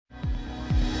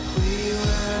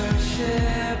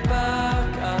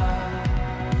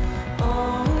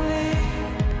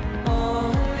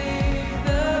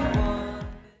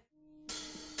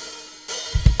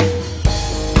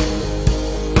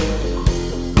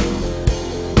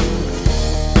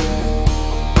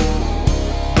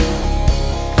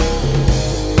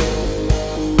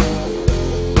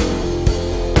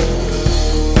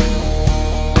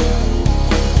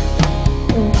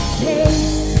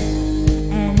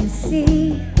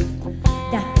see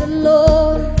that the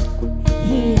Lord,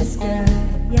 He is good.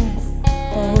 Yes.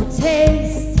 Oh,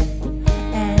 taste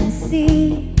and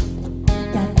see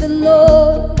that the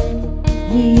Lord,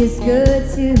 He is good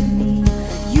to me.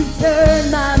 You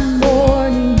turn my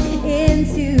mourning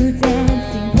into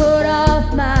dancing, put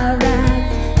off my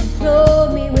rags and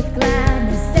clothe me with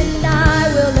gladness. And I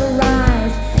will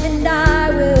arise and I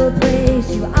will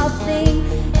praise you. I'll sing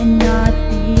and not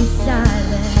be silent.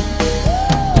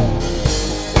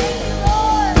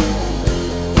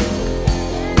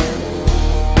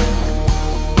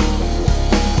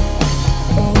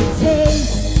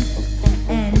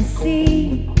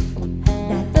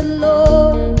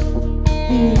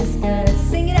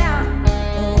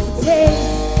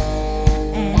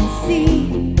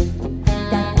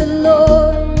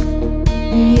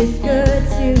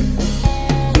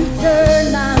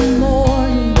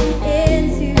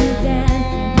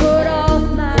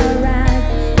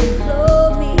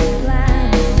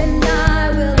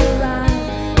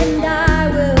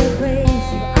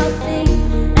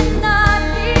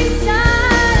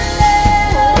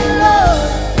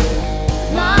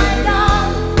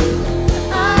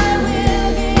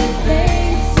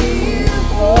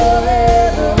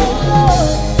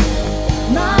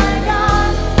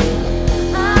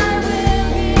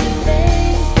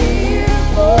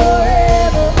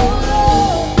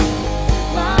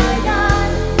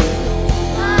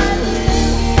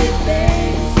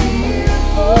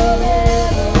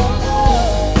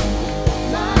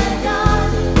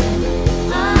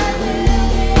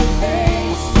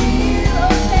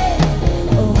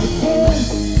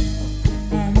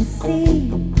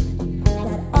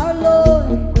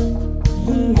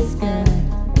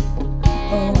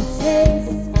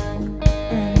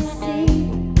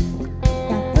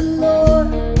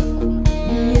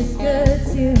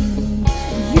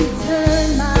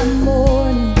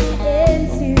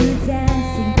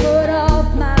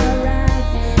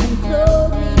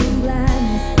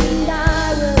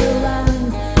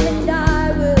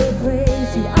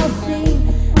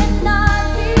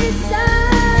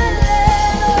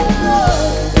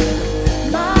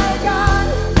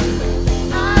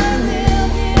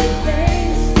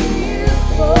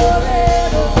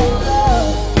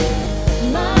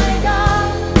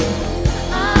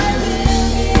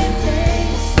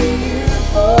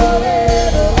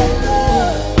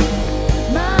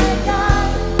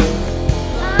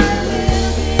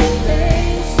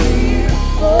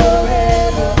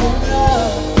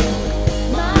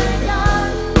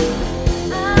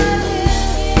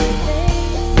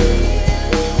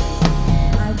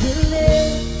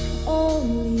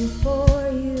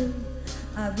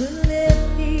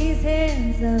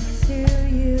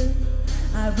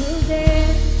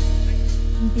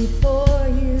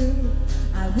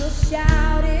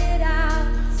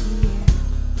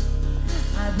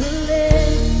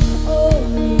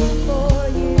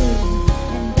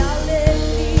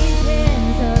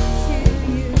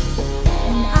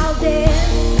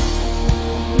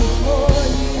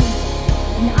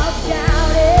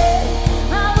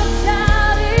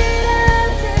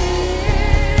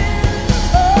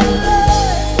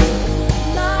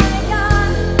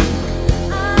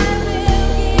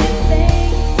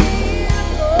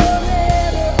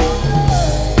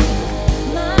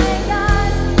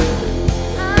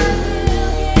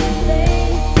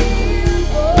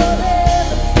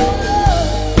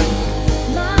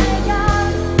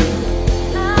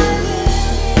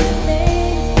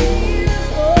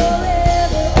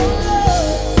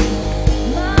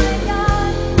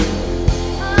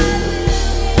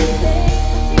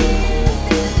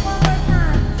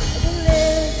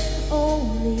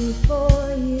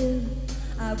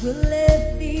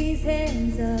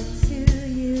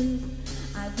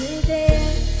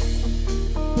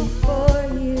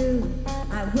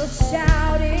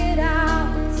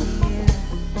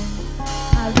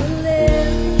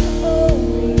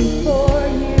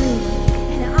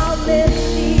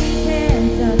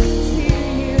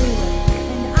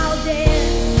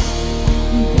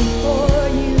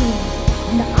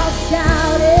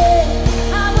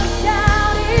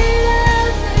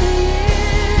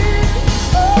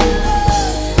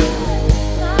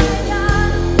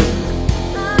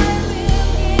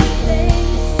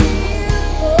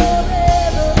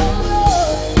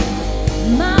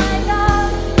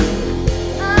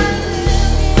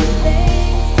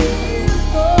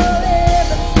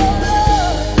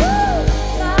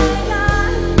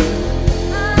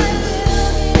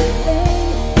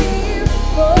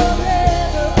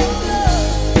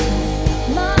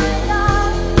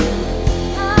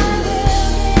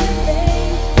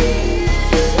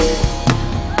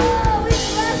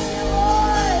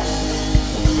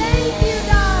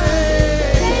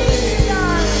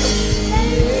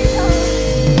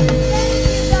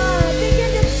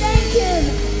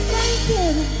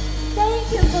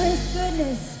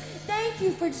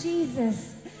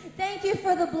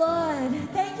 the blood.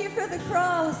 Thank you for the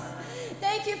cross.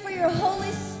 Thank you for your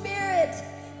Holy Spirit,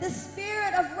 the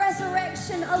Spirit of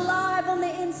resurrection alive on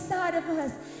the inside of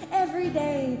us every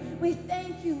day. We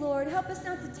thank you, Lord. Help us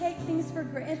not to take things for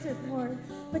granted, Lord,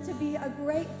 but to be a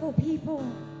grateful people.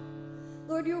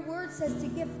 Lord, your word says to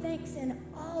give thanks in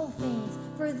all things,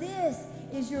 for this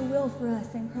is your will for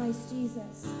us in Christ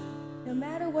Jesus. No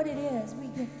matter what it is, we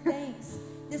give thanks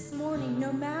this morning.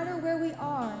 No matter where we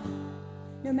are,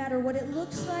 no matter what it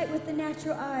looks like with the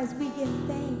natural eyes, we give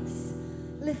thanks.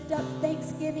 Lift up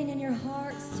thanksgiving in your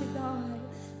hearts to God.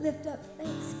 Lift up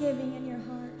thanksgiving in your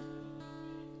heart.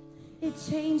 It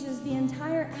changes the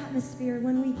entire atmosphere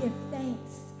when we give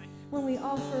thanks, when we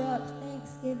offer up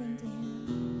thanksgiving to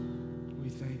Him. We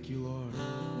thank you, Lord.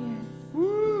 Yes.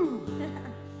 Woo! Thank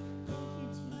you,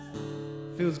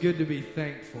 Jesus. Feels good to be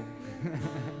thankful.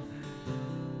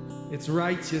 It's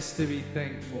righteous to be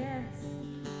thankful. Yes.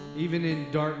 Even in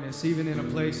darkness, even in a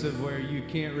place of where you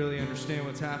can't really understand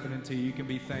what's happening to you, you can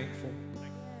be thankful.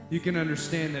 You can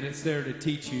understand that it's there to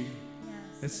teach you.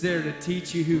 Yes. It's there to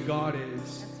teach you who God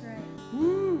is. That's right.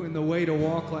 Woo! And the way to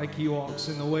walk like He walks,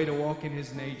 and the way to walk in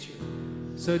His nature.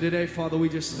 So today, Father, we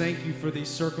just thank you for these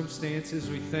circumstances.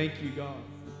 We thank you, God.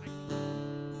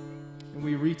 And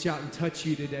we reach out and touch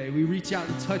you today. We reach out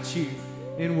and touch you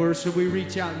in worship. We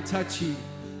reach out and touch you.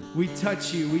 We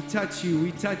touch you, we touch you,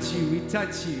 we touch you, we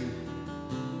touch you.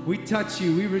 We touch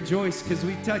you, we rejoice because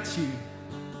we touch you.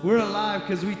 We're alive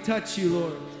because we touch you,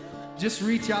 Lord. Just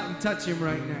reach out and touch Him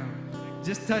right now.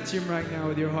 Just touch Him right now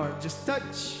with your heart. Just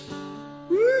touch.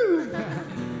 Woo!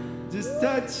 Just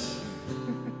touch.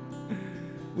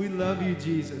 We love you,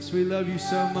 Jesus. We love you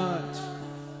so much.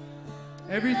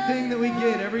 Everything that we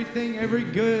get, every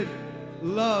good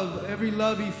love, every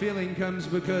lovey feeling comes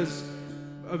because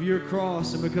of your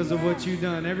cross and because of what you've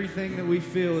done. Everything that we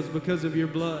feel is because of your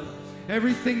blood.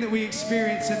 Everything that we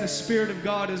experience in the Spirit of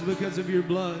God is because of your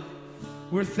blood.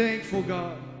 We're thankful,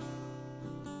 God.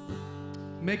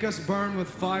 Make us burn with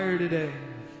fire today.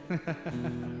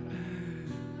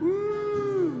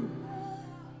 Woo!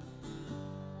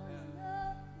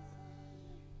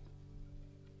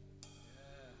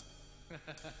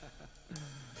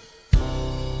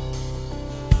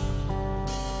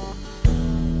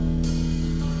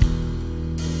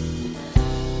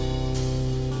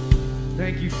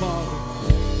 Thank you, Father.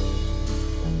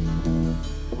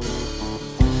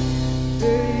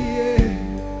 Hey, yeah.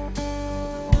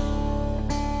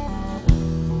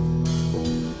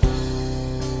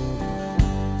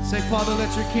 Say, Father,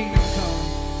 let your kingdom come.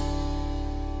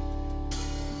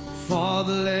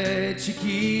 Father, let your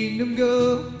kingdom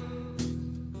go.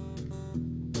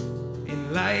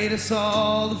 Enlight us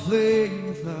all aflame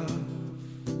with love.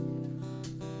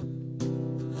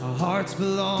 Our hearts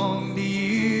belong to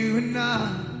you and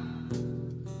not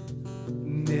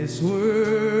in this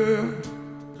world.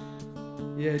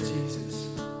 Yeah, Jesus.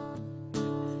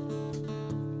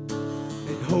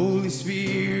 And Holy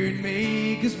Spirit,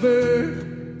 make us burn.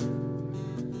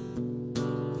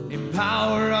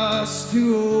 Empower us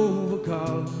to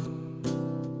overcome.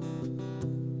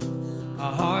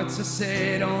 Our hearts are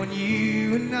set on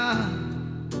you and not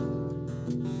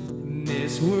in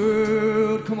this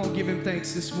world. Come on, give Him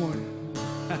thanks this morning.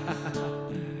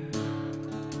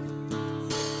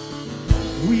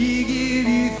 We give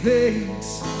you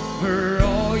thanks for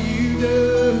all you've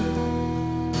done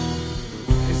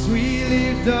as we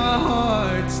lift our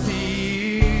hearts to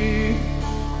you.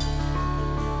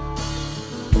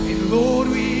 And Lord,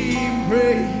 we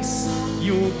embrace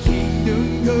your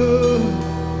kingdom come.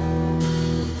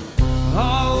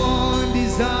 Our one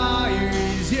desire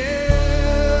is you.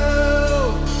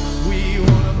 We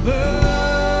want to burn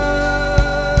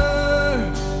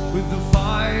with the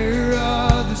fire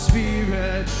of the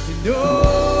Spirit and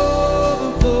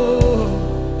overflow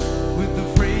with the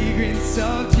fragrance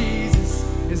of Jesus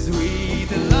as we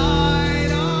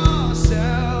delight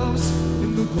ourselves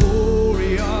in the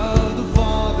glory of the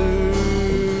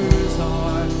Father's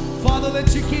heart. Father,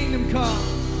 let your kingdom come.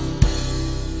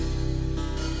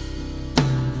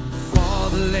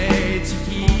 Let your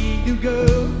kingdom go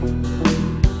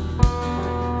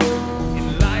and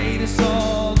light us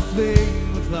all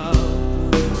aflame with love.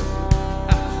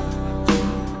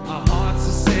 Our hearts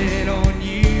are set on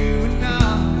you and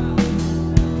now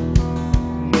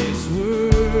in this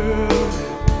world.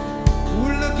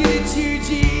 We're looking at you,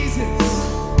 Jesus.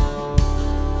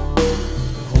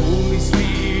 Holy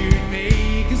Spirit,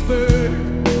 make us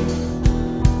burn.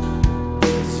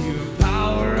 As you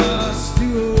empower us to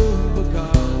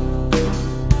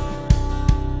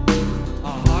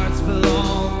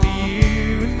belong to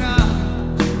you now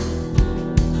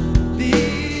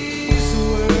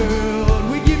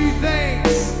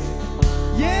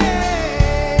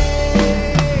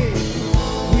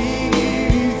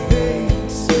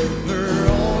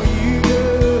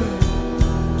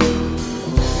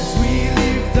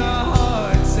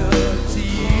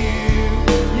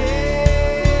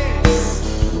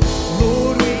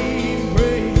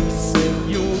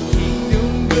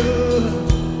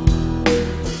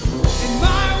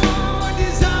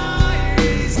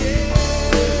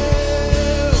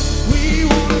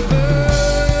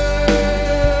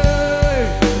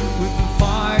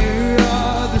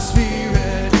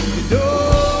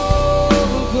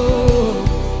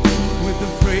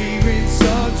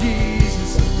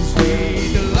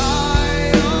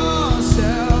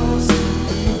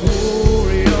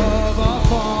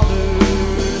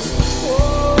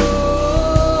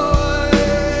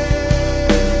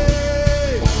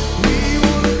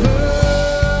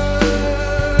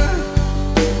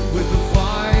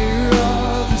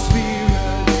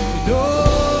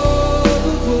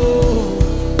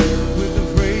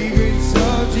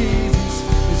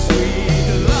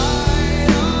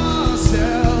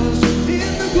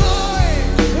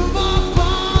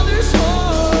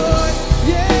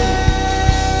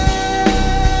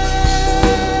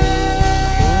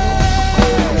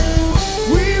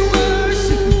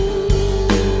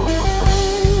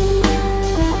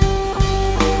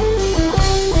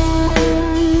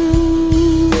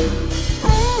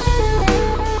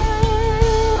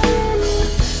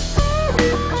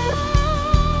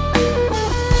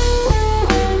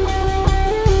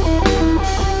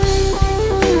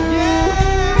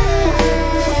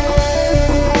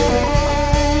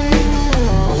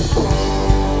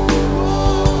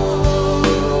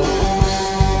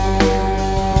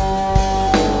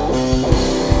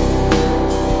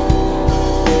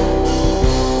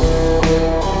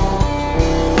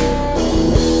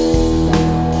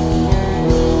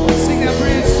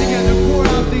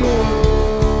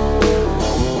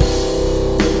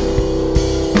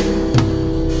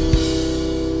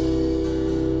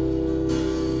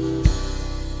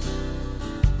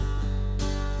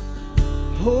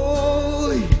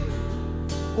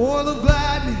oil of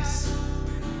gladness.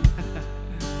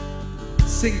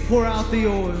 Sing, pour out the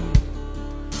oil.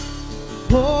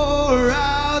 Pour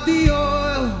out the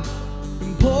oil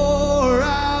and pour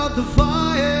out the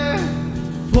fire.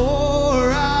 Pour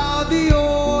out the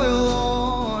oil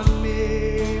on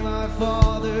me, my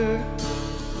Father.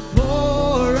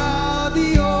 Pour out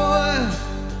the oil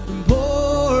and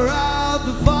pour out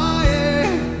the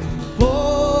fire.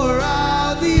 Pour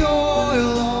out the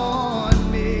oil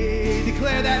on me.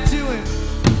 Declare that to him.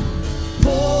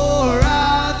 Pour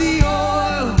out the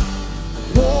oil.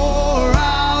 Pour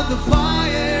out the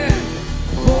fire.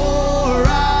 Pour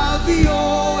out the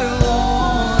oil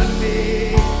on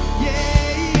me.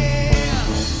 Yeah, yeah.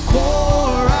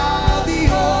 Pour out the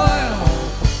oil.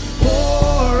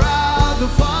 Pour out the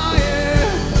fire.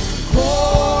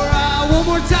 Pour out. One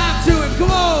more time to him.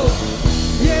 Come on.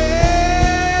 Yeah.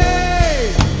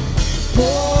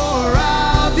 Pour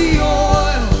out the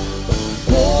oil.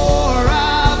 Pour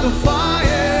out the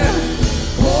fire.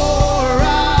 Pour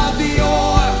out the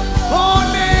oil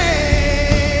on me.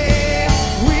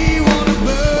 We want to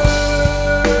burn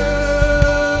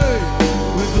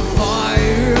with the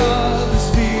fire of the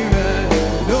Spirit.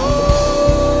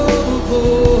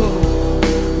 Oh,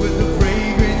 with the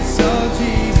fragrance of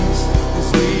Jesus, as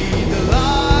we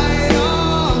delight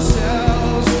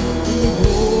ourselves in the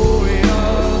glory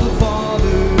of the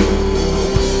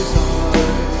Father's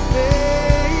heart.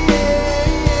 Hey, yeah,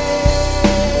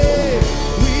 yeah.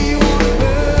 We want to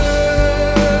burn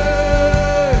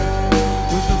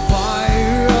with the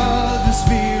fire of the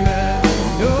Spirit.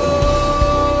 Oh,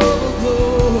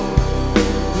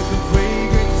 with the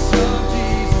fragrance of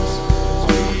Jesus,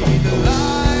 as we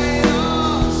delight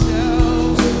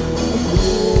ourselves in the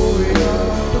glory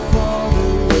of the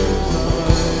Father's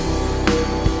heart.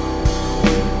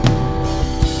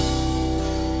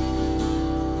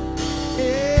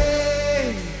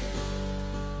 Hey,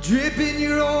 drip in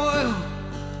your oil.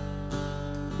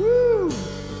 Woo.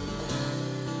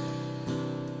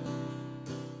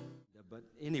 But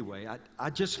anyway, I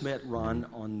just met Ron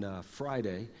on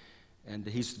Friday, and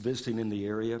he's visiting in the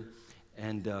area,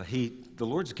 and the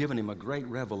Lord's given him a great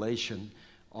revelation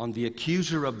on the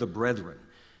accuser of the brethren.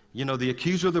 You know, the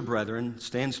accuser of the brethren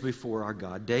stands before our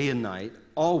God day and night,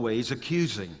 always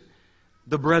accusing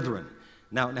the brethren.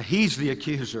 Now he's the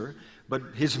accuser, but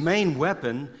his main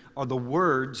weapon are the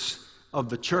words of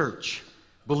the church,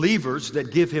 believers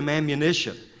that give him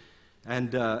ammunition.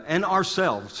 And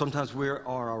ourselves. Sometimes we are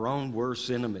our own worst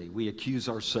enemy. We accuse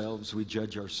ourselves. We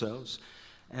judge ourselves.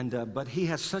 But he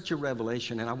has such a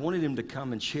revelation, and I wanted him to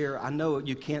come and share. I know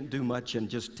you can't do much in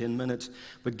just 10 minutes,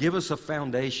 but give us a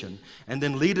foundation, and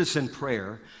then lead us in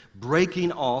prayer,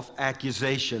 breaking off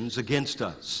accusations against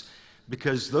us.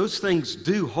 Because those things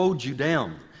do hold you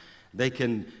down. They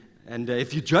can... And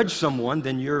if you judge someone,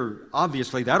 then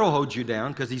that'll hold you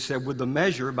down, because he said, with the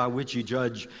measure by which you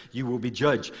judge, you will be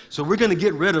judged. So we're going to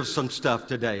get rid of some stuff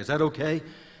today. Is that okay?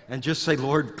 And just say,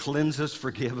 Lord, cleanse us,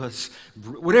 forgive us.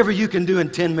 Whatever you can do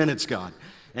in 10 minutes, God.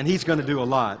 And he's going to do a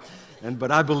lot.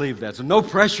 But I believe that. So no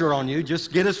pressure on you.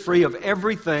 Just get us free of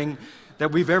everything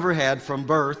that we've ever had from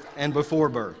birth and before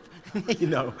birth. You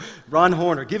know, Ron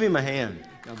Horner, give him a hand.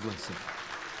 God bless him.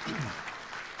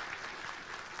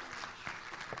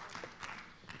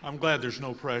 I'm glad there's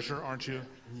no pressure, aren't you?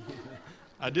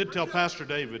 I did tell Pastor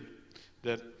David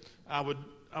that I would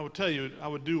tell you, I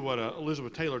would do what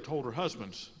Elizabeth Taylor told her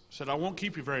husbands. Said, I won't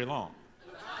keep you very long.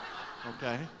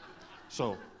 Okay?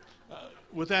 So,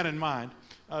 with that in mind,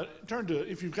 turn to,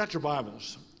 if you've got your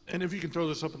Bibles, and if you can throw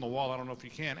this up on the wall, I don't know if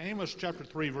you can, Amos chapter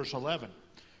 3, verse 11.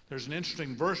 There's an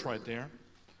interesting verse right there.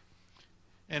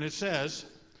 And it says,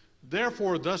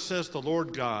 therefore, thus says the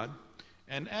Lord God,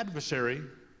 an adversary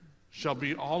shall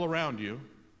be all around you.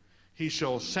 He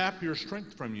shall sap your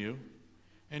strength from you,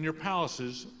 and your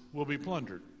palaces will be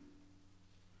plundered.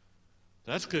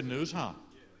 That's good news, huh?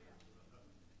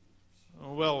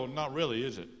 Well, not really,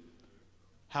 is it?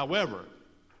 However,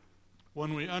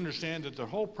 when we understand that the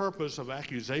whole purpose of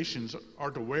accusations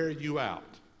are to wear you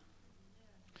out.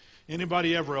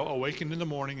 Anybody ever awakened in the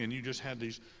morning and you just had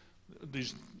these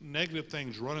negative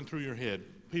things running through your head?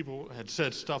 People had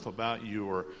said stuff about you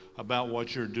or about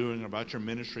what you're doing, about your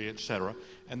ministry, etc.,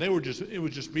 and it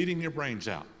was just beating your brains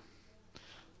out.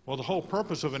 Well, the whole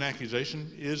purpose of an accusation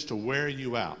is to wear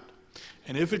you out.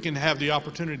 And if it can have the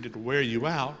opportunity to wear you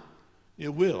out,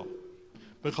 it will.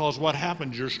 Because what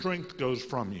happens, your strength goes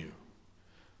from you.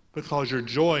 Because your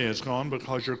joy is gone,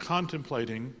 because you're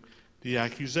contemplating the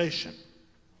accusation.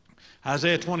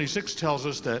 Isaiah 26 tells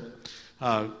us that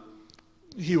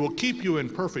he will keep you in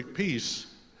perfect peace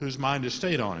whose mind is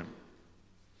stayed on him.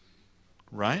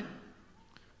 Right?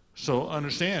 So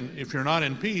understand, if you're not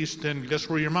in peace, then guess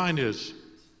where your mind is?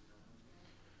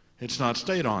 It's not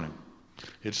stayed on him.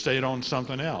 It's stayed on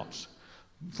something else.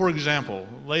 For example,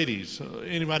 ladies,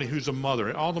 anybody who's a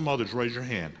mother, all the mothers, raise your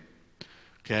hand.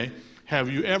 Okay? Have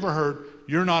you ever heard,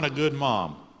 you're not a good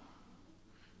mom?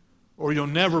 Or you'll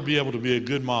never be able to be a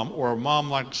good mom, or a mom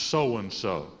like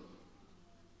so-and-so.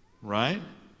 Right?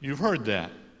 You've heard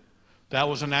that. That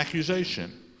was an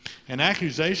accusation. An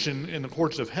accusation in the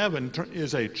courts of heaven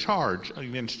is a charge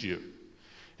against you.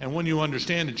 And when you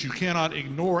understand that you cannot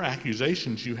ignore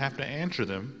accusations, you have to answer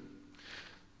them,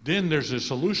 then there's a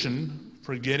solution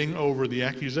for getting over the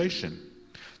accusation.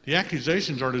 The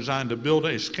accusations are designed to build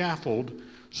a scaffold,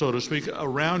 so to speak,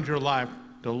 around your life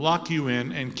to lock you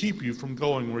in and keep you from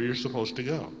going where you're supposed to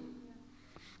go.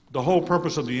 The whole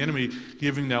purpose of the enemy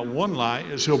giving that one lie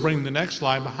is he'll bring the next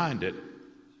lie behind it.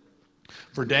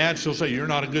 For dads, he'll say, you're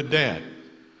not a good dad.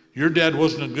 Your dad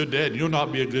wasn't a good dad. You'll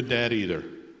not be a good dad either.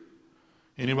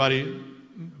 Anybody,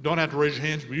 don't have to raise your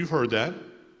hands, but you've heard that,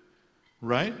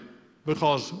 right?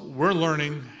 Because we're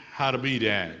learning how to be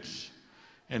dads.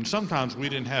 And sometimes we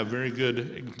didn't have very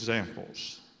good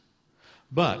examples.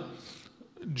 But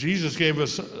Jesus gave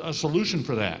us a solution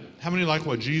for that. How many like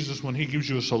what Jesus, when he gives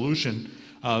you a solution,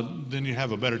 then you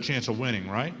have a better chance of winning,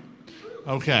 right?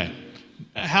 Okay.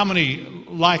 How many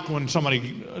like when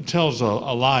somebody tells a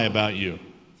lie about you?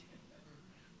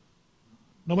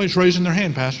 Nobody's raising their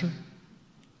hand, Pastor.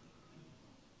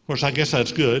 Of course, I guess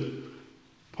that's good.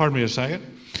 Pardon me a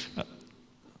second.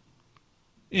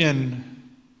 In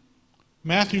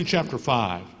Matthew chapter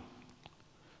 5,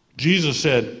 Jesus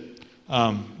said,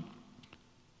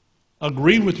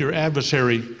 agree with your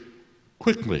adversary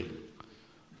quickly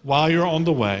while you're on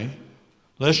the way,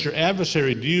 lest your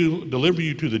adversary deliver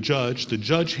you to the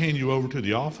judge hand you over to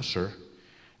the officer,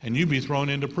 and you be thrown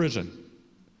into prison.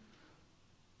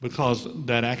 Because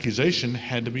that accusation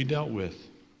had to be dealt with.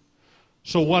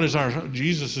 So what is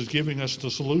Jesus is giving us the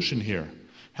solution here.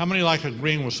 How many like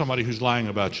agreeing with somebody who's lying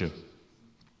about you?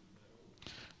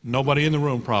 Nobody in the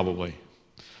room probably.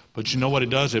 But you know what it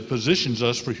does? It positions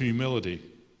us for humility.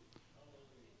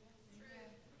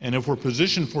 And if we're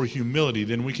positioned for humility,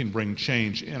 then we can bring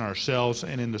change in ourselves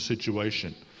and in the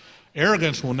situation.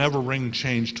 Arrogance will never bring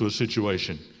change to a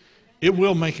situation. It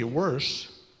will make it worse.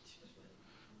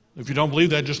 If you don't believe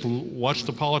that, just watch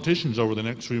the politicians over the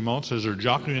next few months as they're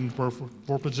jockeying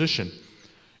for position.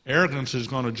 Arrogance is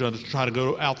going to try to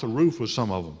go out the roof with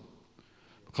some of them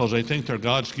because they think they're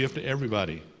God's gift to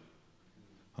everybody.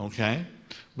 Okay?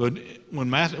 But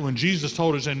when Jesus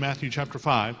told us in Matthew chapter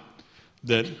 5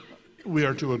 that we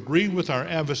are to agree with our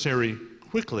adversary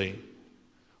quickly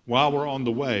while we're on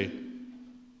the way,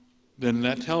 then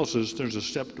that tells us there's a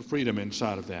step to freedom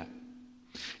inside of that.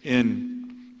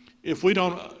 And if we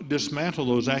don't dismantle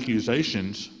those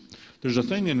accusations, there's a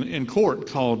thing in court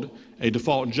called a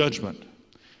default judgment,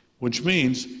 which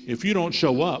means if you don't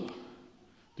show up,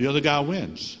 the other guy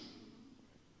wins.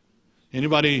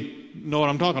 Anybody know what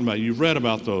I'm talking about? You've read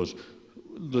about those.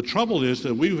 The trouble is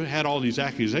that we've had all these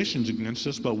accusations against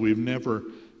us, but we've never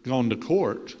gone to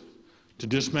court to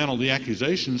dismantle the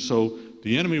accusations. So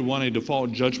the enemy won a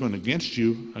default judgment against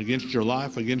you, against your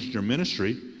life, against your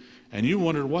ministry, and you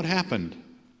wondered what happened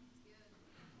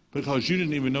because you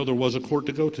didn't even know there was a court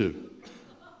to go to.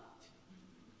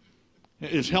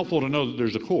 It's helpful to know that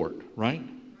there's a court, right?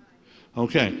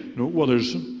 Okay. Well,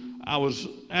 I was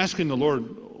asking the Lord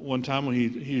one time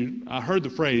when I heard the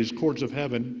phrase courts of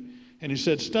heaven, and he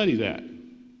said, study that.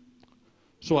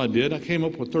 So I did. I came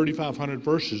up with 3,500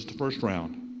 verses the first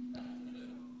round.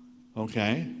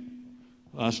 Okay.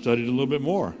 I studied a little bit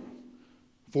more.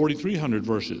 4,300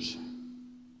 verses.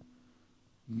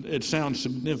 It sounds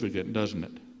significant, doesn't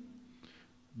it?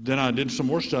 Then I did some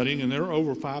more studying, and there are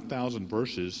over 5,000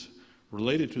 verses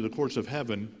related to the courts of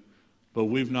heaven, but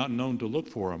we've not known to look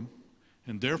for them,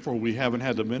 and therefore we haven't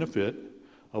had the benefit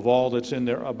of all that's in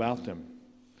there about them.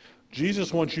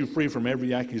 Jesus wants you free from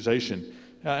every accusation.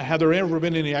 Have there ever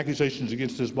been any accusations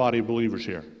against this body of believers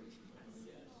here?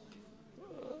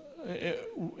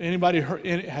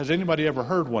 Has anybody ever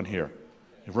heard one here?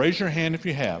 Raise your hand if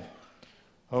you have.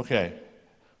 Okay.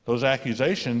 Those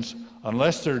accusations,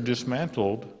 unless they're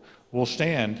dismantled, will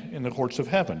stand in the courts of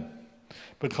heaven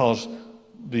because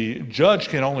the judge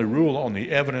can only rule on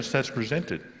the evidence that's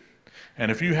presented.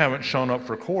 And if you haven't shown up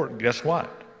for court, guess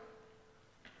what?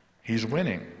 He's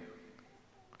winning.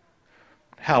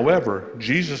 However,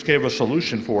 Jesus gave a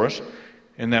solution for us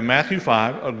in that Matthew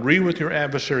 5, agree with your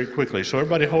adversary quickly. So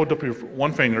everybody hold up your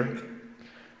one finger.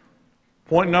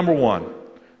 Point number 1,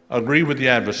 agree with the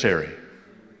adversary.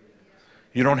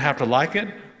 You don't have to like it,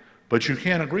 but you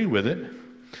can agree with it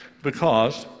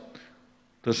because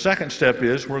The second step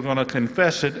is we're going to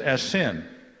confess it as sin.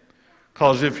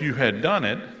 Because if you had done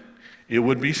it, it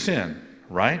would be sin,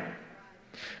 right?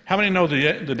 How many know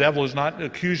the devil is not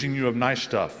accusing you of nice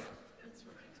stuff?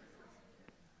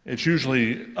 It's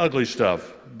usually ugly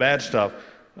stuff, bad stuff,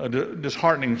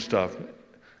 disheartening stuff,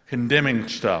 condemning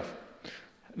stuff.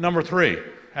 Number 3,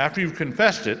 after you've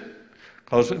confessed it,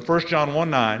 because 1 John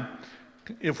 1:9,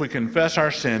 if we confess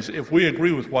our sins, if we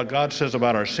agree with what God says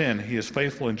about our sin, he is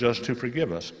faithful and just to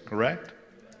forgive us, correct?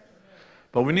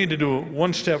 But we need to do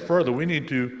one step further. We need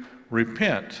to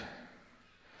repent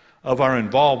of our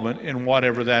involvement in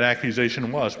whatever that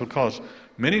accusation was, because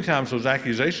many times those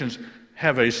accusations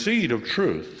have a seed of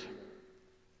truth.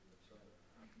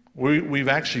 We've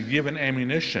actually given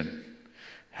ammunition.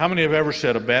 How many have ever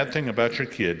said a bad thing about your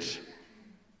kids?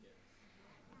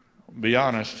 Be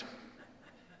honest.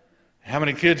 How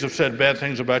many kids have said bad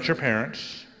things about your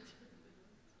parents?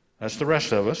 That's the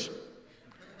rest of us.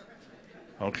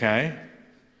 Okay?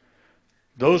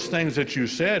 Those things that you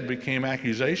said became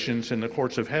accusations in the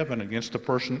courts of heaven against the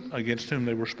person against whom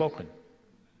they were spoken.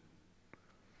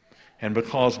 And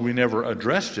because we never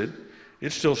addressed it,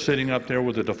 it's still sitting up there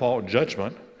with a default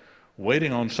judgment,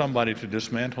 waiting on somebody to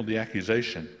dismantle the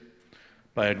accusation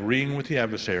by agreeing with the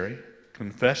adversary,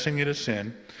 confessing it as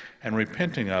sin, and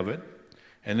repenting of it.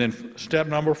 And then step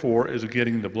number 4 is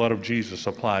getting the blood of Jesus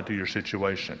applied to your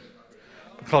situation.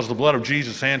 Because the blood of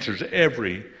Jesus answers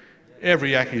every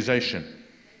accusation.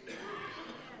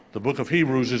 The book of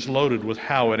Hebrews is loaded with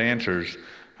how it answers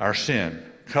our sin,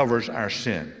 covers our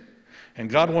sin. And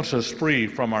God wants us free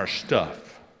from our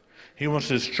stuff. He wants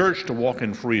His church to walk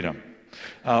in freedom.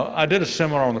 I did a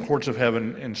seminar on the courts of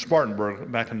heaven in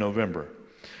Spartanburg back in November.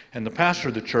 And the pastor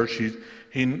of the church,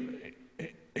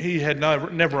 he had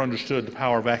never understood the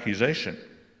power of accusation.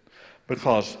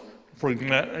 Because, for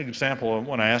example,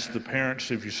 when I asked the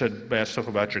parents, if you said bad stuff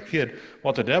about your kid,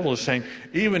 what the devil is saying,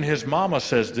 even his mama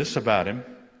says this about him,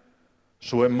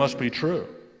 so it must be true.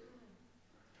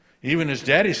 Even his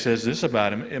daddy says this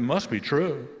about him, it must be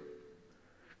true.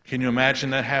 Can you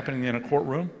imagine that happening in a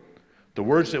courtroom? The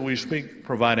words that we speak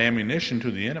provide ammunition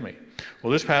to the enemy.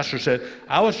 Well, this pastor said,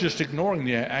 I was just ignoring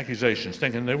the accusations,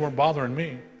 thinking they weren't bothering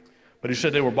me. But he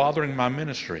said they were bothering my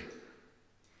ministry.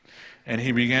 And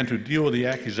he began to deal with the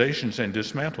accusations and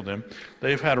dismantle them.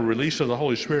 They've had a release of the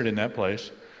Holy Spirit in that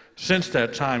place. Since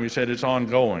that time, he said, it's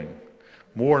ongoing.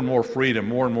 More and more freedom,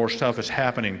 more and more stuff is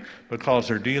happening because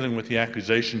they're dealing with the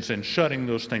accusations and shutting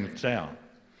those things down.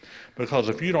 Because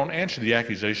if you don't answer the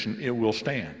accusation, it will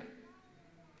stand.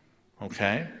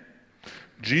 Okay?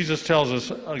 Jesus tells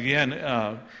us again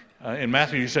in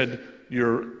Matthew, he said,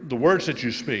 the words that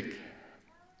you speak,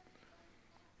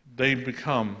 they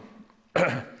become,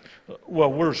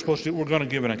 well, we're going to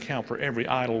give an account for every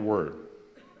idle word.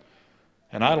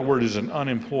 An idle word is an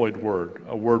unemployed word,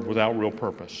 a word without real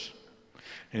purpose.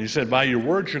 And he said, by your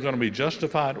words you're going to be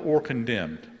justified or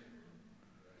condemned.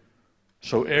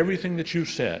 So everything that you've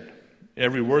said,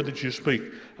 every word that you speak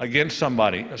against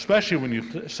somebody, especially when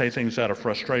you say things out of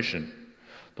frustration,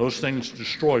 those things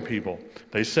destroy people.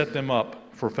 They set them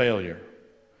up for failure.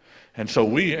 And so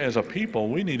we, as a people,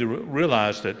 we need to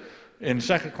realize that in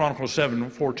 2 Chronicles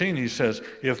 7:14, he says,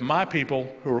 if my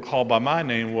people who are called by my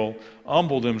name will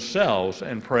humble themselves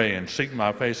and pray and seek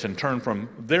my face and turn from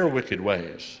their wicked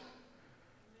ways,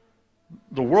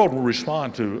 the world will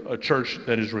respond to a church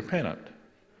that is repentant.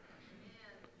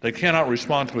 They cannot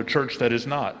respond to a church that is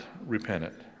not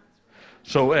repentant.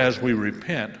 So as we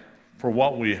repent for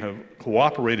what we have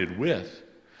cooperated with,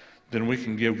 then we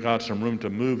can give God some room to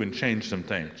move and change some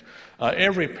things.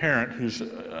 Every parent who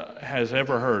has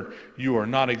ever heard, you are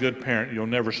not a good parent, you'll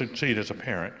never succeed as a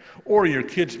parent, or your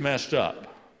kid's messed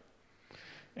up,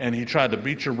 and he tried to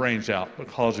beat your brains out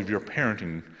because of your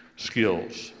parenting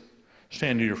skills,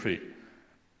 stand to your feet.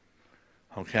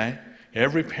 Okay?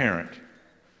 Every parent,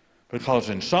 because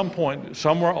in some point,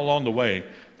 somewhere along the way,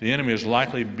 the enemy is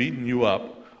likely beating you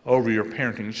up over your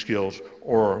parenting skills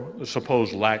or the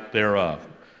supposed lack thereof.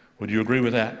 Would you agree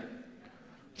with that?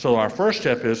 So our first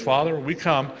step is, Father, we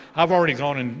come. I've already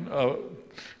gone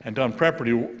and done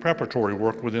preparatory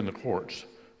work within the courts.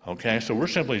 Okay? So we're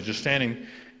simply just standing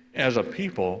as a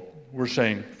people. We're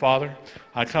saying, Father,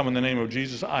 I come in the name of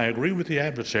Jesus. I agree with the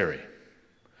adversary.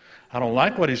 I don't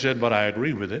like what he said, but I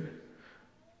agree with it.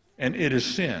 And it is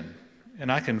sin.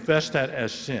 And I confess that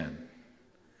as sin.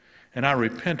 And I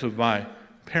repent of my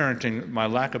parenting, my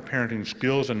lack of parenting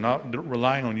skills and not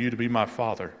relying on you to be my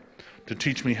father, to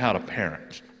teach me how to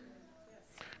parent.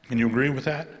 Can you agree with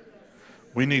that?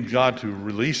 We need God to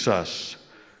release us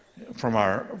from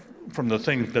our from the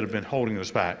things that have been holding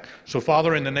us back. So,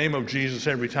 Father, in the name of Jesus,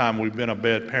 every time we've been a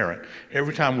bad parent,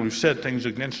 every time we've said things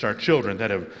against our children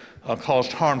that have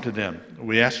caused harm to them,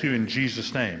 we ask you in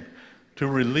Jesus' name to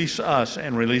release us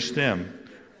and release them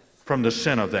from the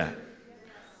sin of that.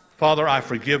 Father, I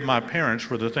forgive my parents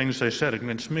for the things they said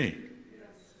against me.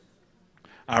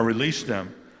 I release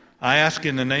them. I ask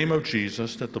in the name of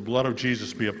Jesus that the blood of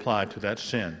Jesus be applied to that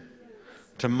sin,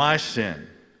 to my sin.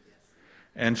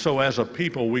 And so as a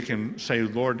people, we can say,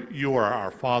 Lord, you are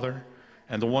our Father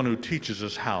and the one who teaches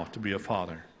us how to be a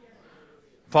father.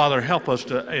 Father, help us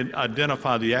to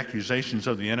identify the accusations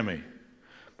of the enemy,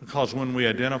 because when we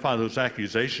identify those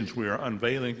accusations, we are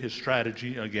unveiling his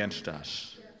strategy against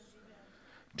us.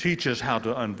 Teach us how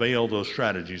to unveil those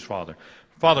strategies, Father.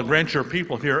 Father, grant your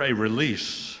people here a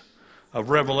release of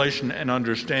revelation and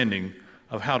understanding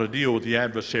of how to deal with the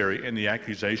adversary and the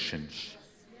accusations.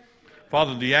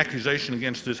 Father, the accusation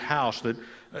against this house that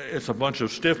it's a bunch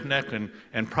of stiff-necked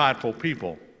and prideful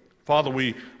people. Father,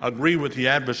 we agree with the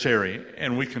adversary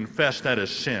and we confess that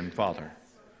as sin, Father.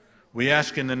 We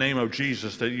ask in the name of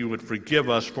Jesus that you would forgive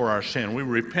us for our sin. We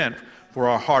repent for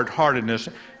our hard-heartedness,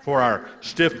 for our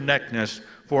stiff-neckedness,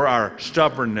 for our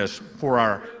stubbornness, for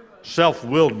our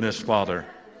self-willedness, Father.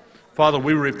 Father,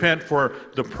 we repent for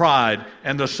the pride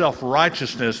and the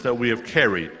self-righteousness that we have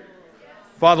carried.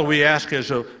 Father, we ask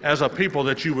as a people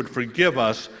that you would forgive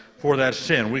us for that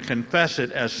sin. We confess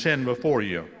it as sin before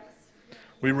you.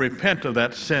 We repent of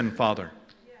that sin, Father.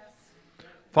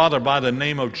 Father, by the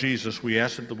name of Jesus, we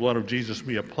ask that the blood of Jesus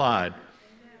be applied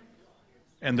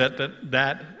and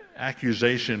that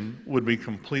accusation would be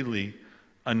completely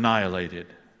annihilated,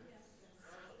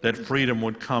 that freedom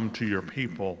would come to your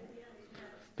people,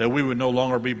 that we would no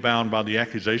longer be bound by the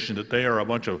accusation that they are a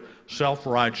bunch of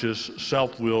self-righteous,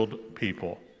 self-willed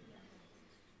people.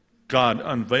 God,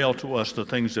 unveil to us the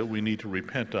things that we need to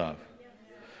repent of.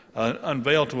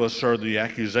 Unveil to us, sir, the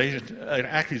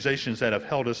accusations that have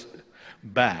held us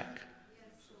back.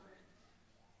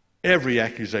 Every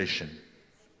accusation.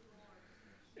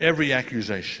 Every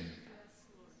accusation.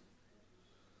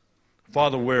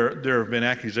 Father, where there have been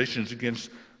accusations against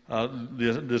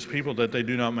this people that they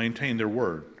do not maintain their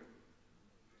word.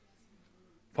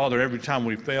 Father, every time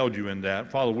we failed you in that,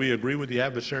 Father, we agree with the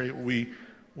adversary.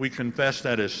 We confess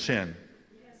that as sin.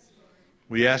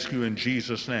 We ask you in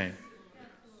Jesus' name.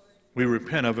 We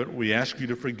repent of it. We ask you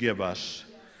to forgive us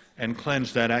and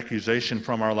cleanse that accusation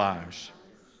from our lives.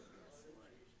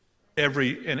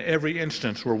 In every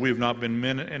instance where we have not been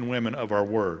men and women of our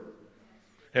word.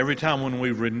 Every time when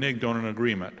we've reneged on an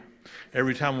agreement.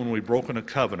 Every time when we've broken a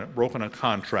covenant, broken a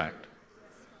contract.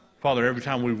 Father, every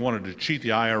time we've wanted to cheat the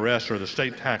IRS or the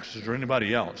state taxes or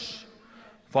anybody else.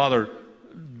 Father,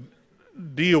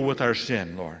 deal with our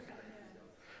sin, Lord.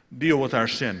 Deal with our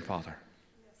sin, Father.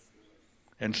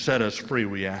 And set us free,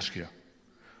 we ask you.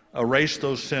 Erase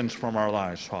those sins from our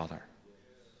lives, Father.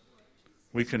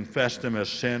 We confess them as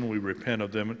sin, we repent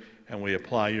of them, and we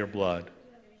apply your blood.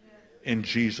 In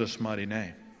Jesus' mighty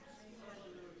name.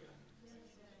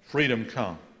 Freedom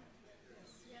come.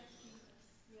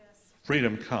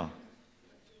 Freedom come.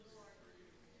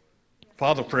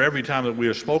 Father, for every time that we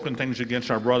have spoken things against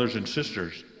our brothers and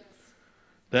sisters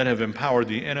that have empowered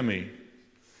the enemy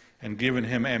and given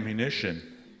him ammunition,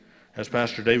 as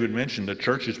Pastor David mentioned, the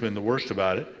church has been the worst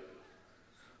about it.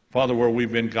 Father, where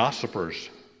we've been gossipers,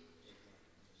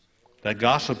 that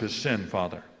gossip is sin,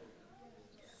 Father.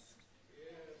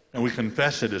 And we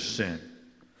confess it as sin.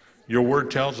 Your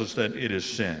word tells us that it is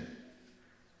sin.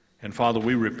 And Father,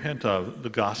 we repent of the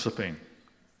gossiping,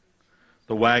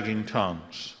 the wagging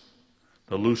tongues,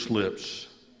 the loose lips.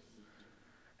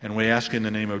 And we ask in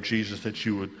the name of Jesus that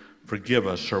you would forgive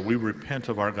us, sir. We repent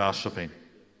of our gossiping.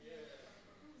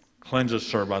 Cleanse us,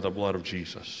 sir, by the blood of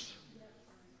Jesus.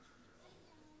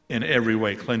 In every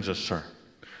way, cleanse us, sir.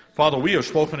 Father, we have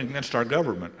spoken against our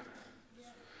government.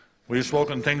 We have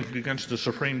spoken things against the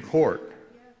Supreme Court.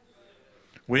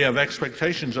 We have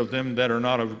expectations of them that are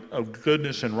not of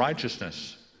goodness and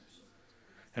righteousness.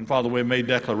 And Father, we have made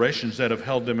declarations that have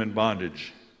held them in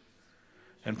bondage.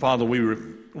 And Father,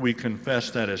 we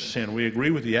confess that as sin. We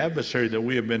agree with the adversary that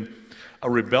we have been a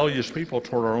rebellious people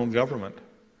toward our own government.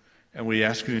 And we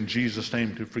ask you in Jesus'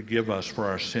 name to forgive us for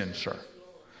our sins, sir.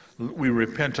 We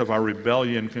repent of our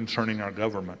rebellion concerning our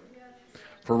government,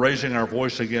 for raising our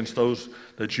voice against those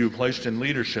that you placed in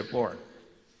leadership, Lord.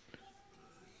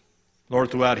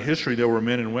 Lord, throughout history, there were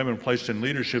men and women placed in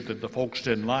leadership that the folks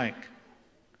didn't like.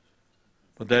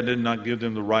 But that did not give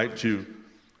them the right to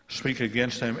speak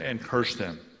against them and curse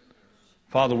them.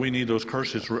 Father, we need those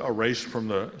curses erased from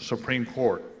the Supreme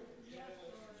Court,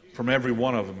 from every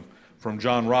one of them, from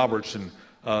John Roberts and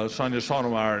Sonia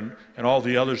Sotomayor and all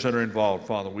the others that are involved,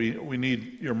 Father. We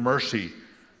need your mercy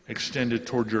extended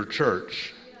toward your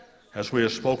church as we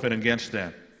have spoken against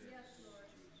them.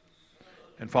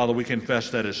 And Father, we confess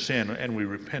that as sin and we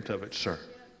repent of it, sir.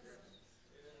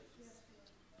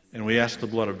 And we ask the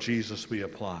blood of Jesus be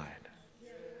applied.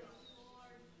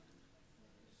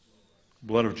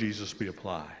 Blood of Jesus be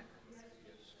applied.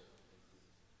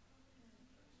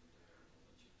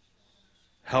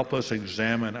 Help us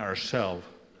examine ourselves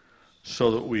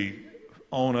so that we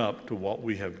own up to what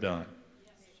we have done.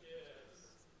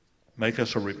 Make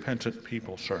us a repentant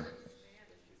people, sir.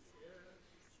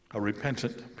 A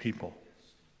repentant people.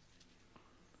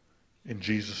 In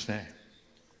Jesus' name.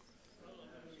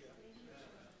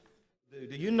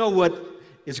 Do you know what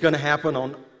is going to happen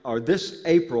on this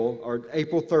April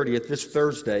 30th, this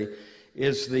Thursday,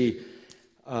 is the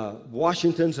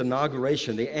Washington's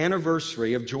inauguration, the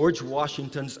anniversary of George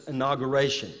Washington's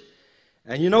inauguration.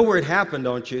 And you know where it happened,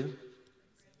 don't you?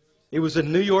 It was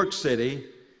in New York City,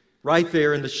 right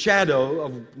there in the shadow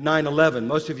of 9/11.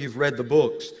 Most of you have read the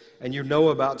books, and you know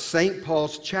about St.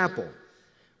 Paul's Chapel,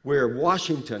 where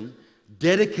Washington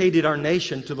dedicated our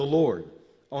nation to the Lord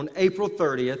on April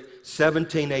 30th,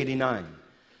 1789.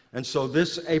 And so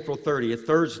this April 30th,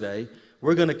 Thursday,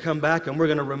 we're going to come back and we're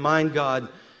going to remind God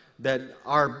that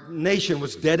our nation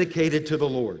was dedicated to the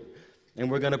Lord. And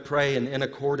we're going to pray in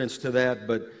accordance to that.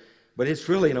 But it's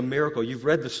really a miracle. You've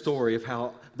read the story of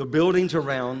how the buildings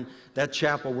around that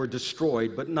chapel were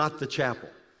destroyed, but not the chapel,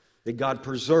 that God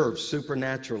preserved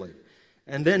supernaturally.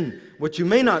 And then what you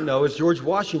may not know is George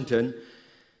Washington,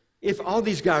 if all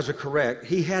these guys are correct,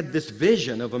 he had this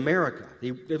vision of America.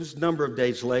 It was a number of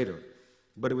days later,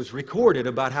 but it was recorded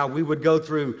about how we would go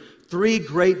through 3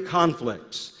 great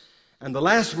conflicts. And the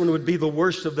last one would be the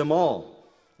worst of them all,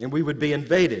 and we would be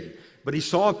invaded. But he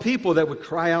saw people that would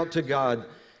cry out to God,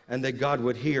 and that God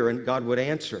would hear and God would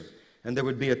answer. And there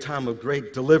would be a time of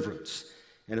great deliverance.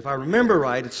 And if I remember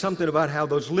right, it's something about how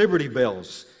those Liberty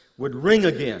Bells would ring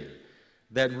again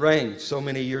that rang so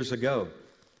many years ago.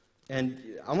 And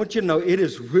I want you to know it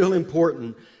is real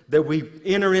important that we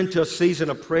enter into a season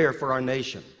of prayer for our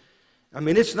nation. I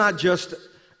mean, it's not just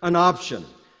an option.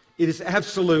 It is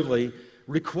absolutely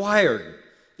required.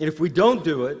 And if we don't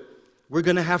do it, we're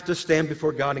going to have to stand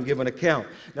before God and give an account.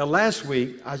 Now, last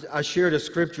week, I shared a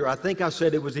scripture. I think I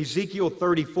said it was Ezekiel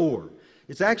 34.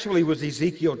 It actually was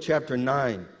Ezekiel chapter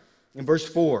 9 in verse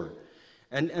 4.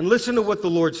 And listen to what the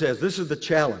Lord says. This is the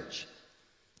challenge.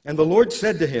 And the Lord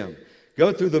said to him,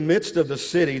 "Go through the midst of the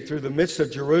city, through the midst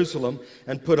of Jerusalem,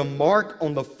 and put a mark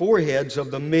on the foreheads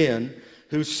of the men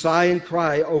who sigh and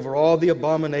cry over all the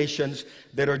abominations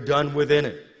that are done within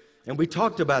it." And we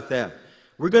talked about that.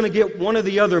 We're going to get one of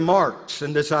the other marks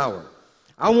in this hour.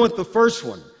 I want the first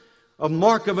one, a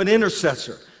mark of an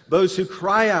intercessor, those who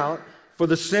cry out for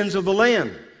the sins of the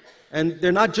land. And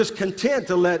they're not just content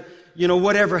to let,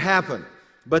 whatever happen,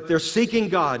 but they're seeking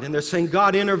God and they're saying,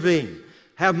 "God, intervene.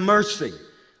 Have mercy.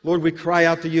 Lord, we cry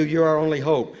out to you. You're our only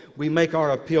hope." We make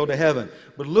our appeal to heaven.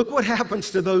 But look what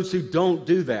happens to those who don't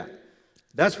do that.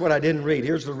 That's what I didn't read.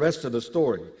 Here's the rest of the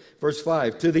story. Verse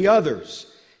 5, "To the others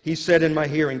he said in my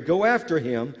hearing, go after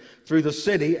him through the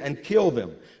city and kill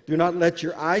them. Do not let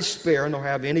your eyes spare nor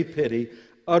have any pity.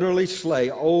 Utterly slay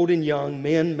old and young,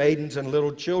 men, maidens, and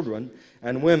little children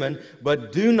and women,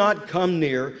 but do not come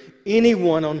near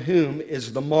anyone on whom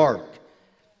is the mark."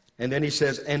 And then he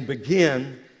says, "And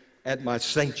begin at my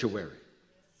sanctuary."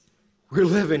 We're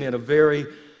living in a very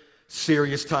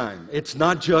serious time. It's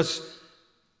not just,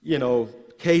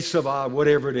 case of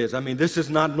whatever it is. I mean, this is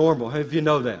not normal. If you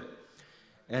know that.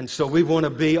 And so we want to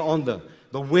be on the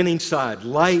winning side.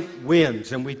 Light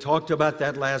wins, and we talked about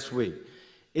that last week.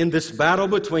 In this battle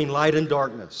between light and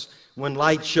darkness, when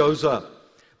light shows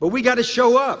up. But we got to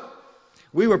show up.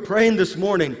 We were praying this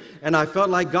morning, and I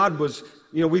felt like God was,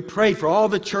 we prayed for all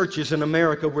the churches in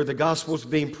America where the gospel's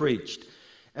being preached.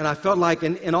 And I felt like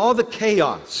in all the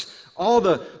chaos, all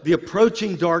the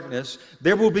approaching darkness,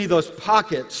 there will be those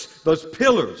pockets, those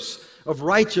pillars of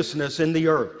righteousness in the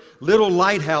earth. Little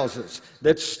lighthouses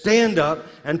that stand up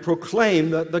and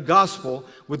proclaim the gospel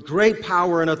with great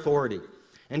power and authority.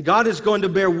 And God is going to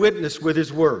bear witness with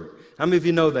His word. How many of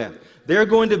you know that? There are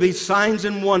going to be signs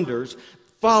and wonders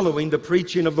following the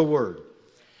preaching of the word.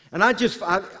 And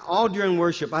all during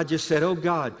worship, I just said, "Oh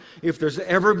God, if there's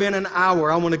ever been an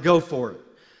hour, I want to go for it.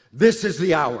 This is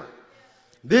the hour.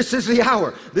 This is the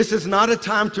hour. This is not a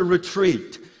time to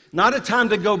retreat, not a time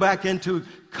to go back into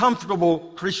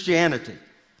comfortable Christianity."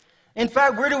 In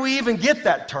fact, where do we even get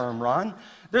that term, Ron?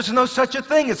 There's no such a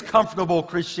thing as comfortable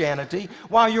Christianity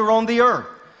while you're on the earth.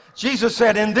 Jesus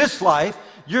said, in this life,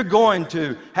 You're going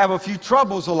to have a few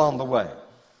troubles along the way.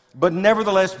 But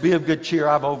nevertheless, be of good cheer.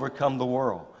 I've overcome the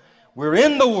world. We're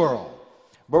in the world,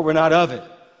 but we're not of it.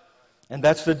 And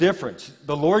that's the difference.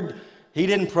 The Lord, He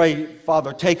didn't pray,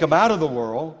 Father, take them out of the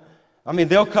world. I mean,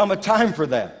 there'll come a time for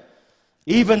that.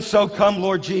 Even so, come,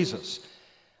 Lord Jesus.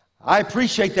 I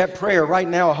appreciate that prayer right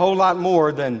now a whole lot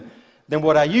more than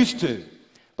what I used to.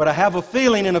 But I have a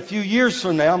feeling in a few years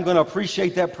from now, I'm going to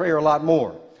appreciate that prayer a lot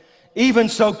more. Even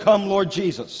so, come, Lord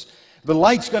Jesus. The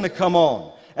light's going to come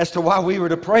on as to why we were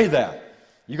to pray that.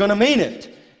 You're going to mean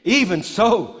it. Even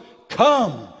so,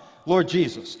 come, Lord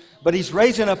Jesus. But He's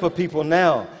raising up a people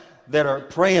now that are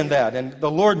praying that, and the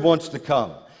Lord wants to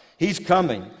come. He's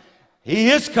coming. He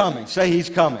is coming. Say He's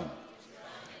coming.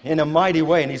 In a mighty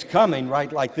way, and He's coming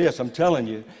right like this. I'm telling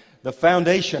you, the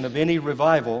foundation of any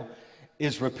revival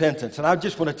is repentance. And I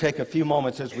just want to take a few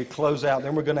moments as we close out.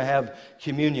 Then we're going to have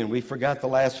communion. We forgot the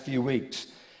last few weeks.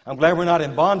 I'm glad we're not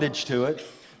in bondage to it,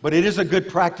 but it is a good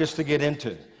practice to get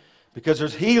into because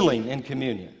there's healing in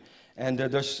communion. And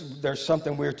there's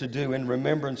something we're to do in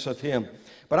remembrance of Him.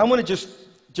 But I want to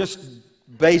just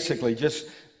basically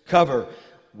cover,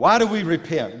 why do we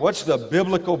repent? What's the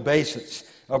biblical basis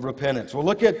of repentance? Well,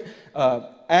 look at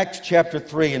Acts chapter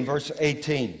 3 and verse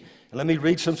 18. And let me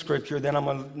read some scripture, then I'm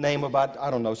going to name about,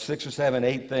 6 or 7,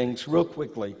 8 things real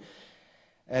quickly.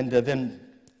 And then,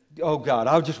 oh God,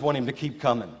 I just want Him to keep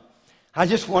coming. I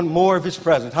just want more of His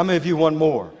presence. How many of you want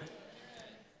more?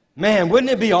 Man,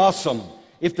 wouldn't it be awesome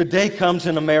if the day comes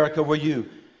in America where you,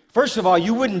 first of all,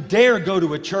 you wouldn't dare go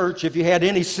to a church if you had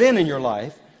any sin in your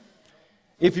life.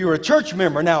 If you were a church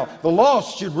member, now the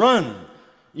lost should run,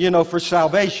 for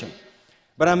salvation.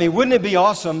 But wouldn't it be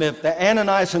awesome if the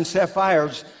Ananias and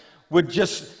Sapphires would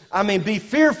be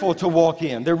fearful to walk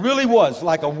in? There really was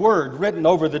like a word written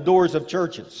over the doors of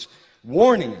churches.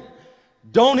 Warning,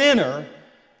 don't enter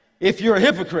if you're a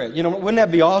hypocrite. Wouldn't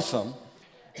that be awesome?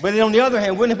 But on the other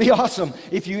hand, wouldn't it be awesome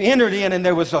if you entered in and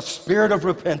there was a spirit of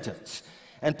repentance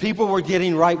and people were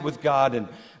getting right with God and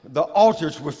the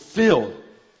altars were filled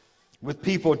with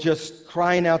people just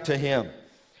crying out to Him?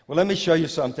 Well, let me show you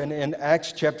something. In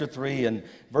Acts chapter 3 and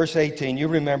verse 18, you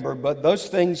remember, but those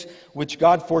things which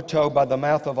God foretold by the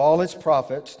mouth of all His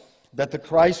prophets, that the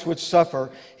Christ would suffer,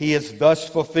 He is thus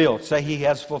fulfilled. Say, He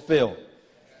has fulfilled.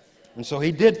 And so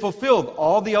He did fulfill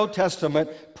all the Old Testament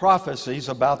prophecies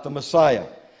about the Messiah.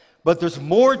 But there's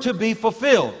more to be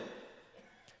fulfilled.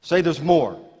 Say, there's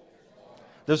more.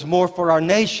 There's more for our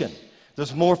nation.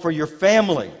 There's more for your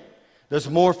family. There's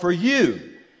more for you.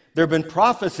 There have been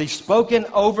prophecies spoken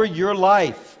over your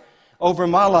life, over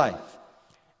my life.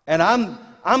 And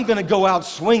I'm going to go out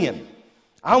swinging.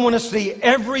 I want to see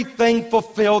everything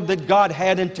fulfilled that God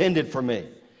had intended for me.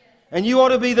 And you ought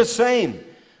to be the same.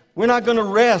 We're not going to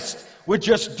rest with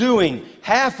just doing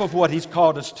half of what He's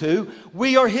called us to.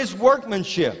 We are His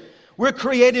workmanship. We're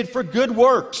created for good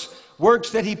works,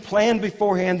 works that He planned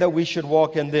beforehand that we should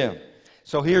walk in them.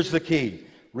 So here's the key.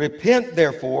 Repent,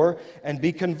 therefore, and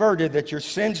be converted, that your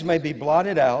sins may be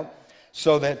blotted out,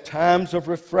 so that times of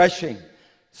refreshing,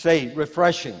 say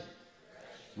refreshing,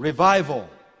 revival,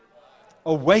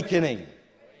 awakening.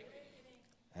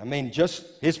 Just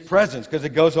His presence, because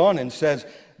it goes on and says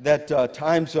that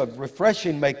times of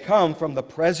refreshing may come from the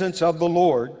presence of the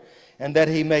Lord, and that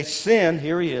He may send,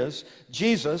 here He is,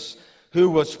 Jesus, who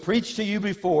was preached to you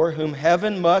before, whom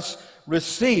heaven must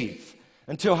receive.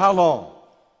 Until how long?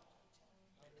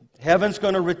 Heaven's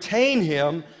going to retain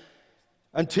Him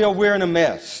until we're in a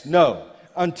mess. No,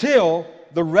 until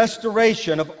the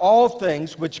restoration of all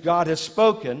things which God has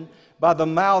spoken by the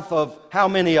mouth of how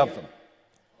many of them?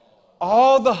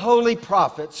 All the holy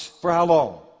prophets for how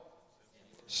long?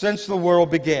 Since the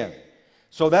world began.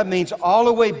 So that means all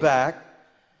the way back,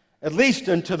 at least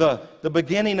into the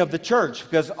beginning of the church,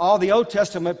 because all the Old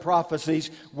Testament prophecies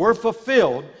were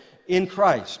fulfilled in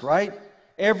Christ, right?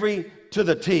 Every to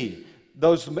the T.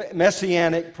 Those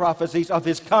messianic prophecies of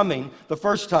His coming the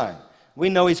first time. We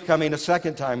know He's coming a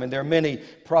second time, and there are many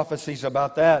prophecies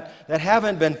about that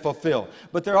haven't been fulfilled.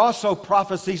 But there are also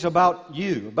prophecies about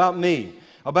you, about me,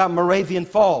 about Moravian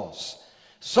Falls.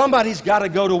 Somebody's got to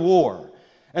go to war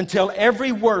until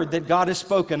every word that God has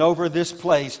spoken over this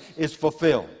place is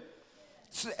fulfilled.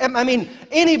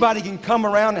 Anybody can come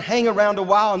around and hang around a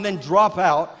while and then drop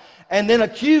out and then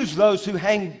accuse those who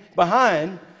hang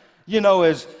behind,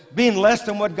 as being less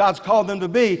than what God's called them to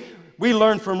be. We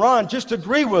learned from Ron, just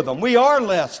agree with them. We are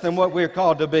less than what we're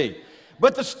called to be.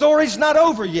 But the story's not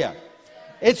over yet.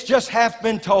 It's just half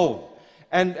been told.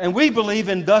 And we believe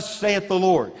in thus saith the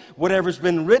Lord. Whatever's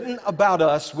been written about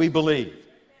us, we believe.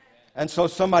 And so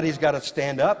somebody's got to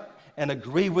stand up and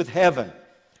agree with heaven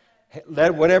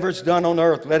Let whatever's done on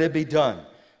earth, let it be done.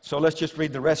 So let's just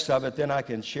read the rest of it, then I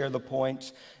can share the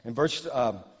points. And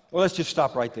let's just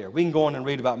stop right there. We can go on and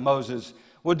read about Moses.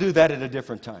 We'll do that at a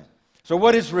different time. So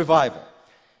what is revival?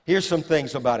 Here's some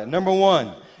things about it. Number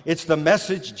one, it's the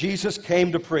message Jesus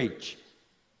came to preach.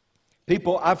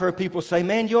 I've heard people say,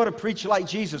 man, you ought to preach like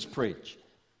Jesus preached.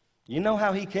 You know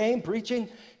how he came preaching?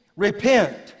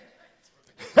 Repent.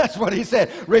 That's what he said.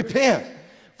 Repent,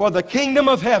 for the kingdom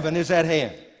of heaven is at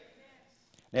hand.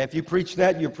 Now, if you preach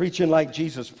that, you're preaching like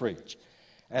Jesus preached.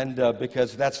 And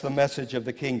because that's the message of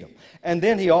the kingdom. And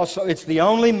then it's the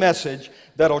only message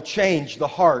that'll change the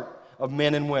heart of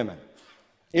men and women.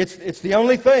 It's the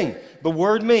only thing. The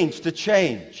word means to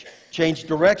change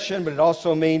direction, but it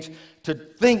also means to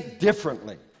think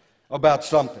differently about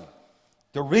something,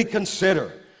 to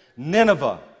reconsider.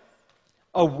 Nineveh,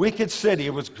 a wicked city.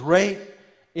 It was great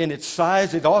in its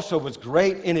size. It also was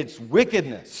great in its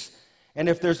wickedness. And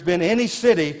if there's been any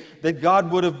city that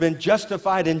God would have been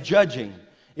justified in judging,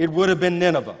 it would have been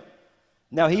Nineveh.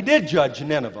 Now, he did judge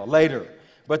Nineveh later,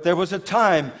 but there was a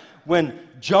time when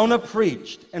Jonah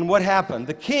preached, and what happened?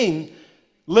 The king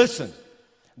listened.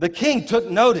 The king took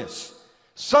notice.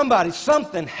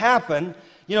 Something happened.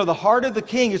 You know, the heart of the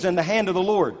king is in the hand of the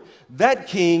Lord. That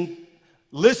king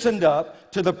listened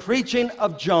up to the preaching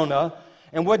of Jonah,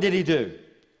 and what did he do?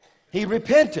 He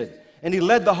repented, and he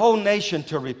led the whole nation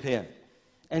to repent.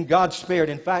 And God spared.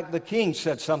 In fact, the king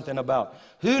said something about,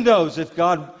 who knows if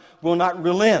God will not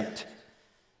relent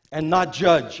and not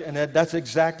judge. And that's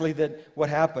exactly what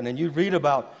happened. And you read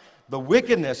about the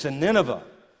wickedness in Nineveh.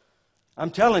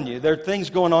 I'm telling you, there are things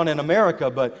going on in America,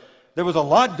 but there was a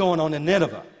lot going on in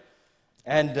Nineveh.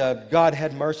 And God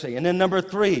had mercy. And then number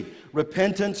 3,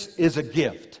 repentance is a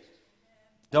gift.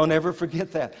 Don't ever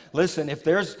forget that. Listen,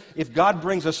 if God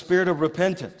brings a spirit of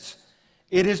repentance,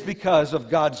 it is because of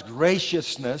God's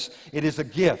graciousness. It is a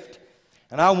gift.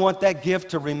 And I want that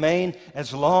gift to remain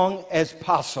as long as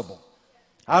possible.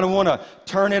 I don't want to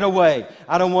turn it away.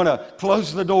 I don't want to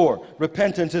close the door.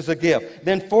 Repentance is a gift.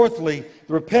 Then fourthly,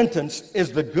 repentance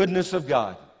is the goodness of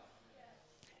God.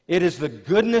 It is the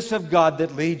goodness of God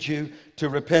that leads you to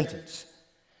repentance.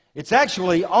 It's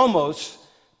actually almost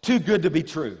too good to be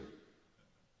true.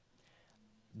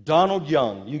 Donald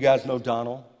Young, you guys know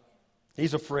Donald.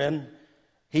 He's a friend.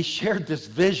 He shared this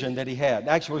vision that he had.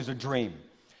 Actually, it was a dream.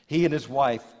 He and his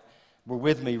wife were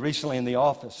with me recently in the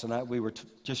office, and we were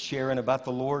just sharing about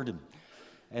the Lord.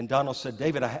 And Donald said,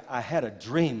 David, I had a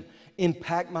dream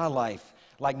impact my life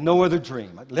like no other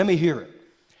dream. Let me hear it.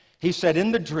 He said,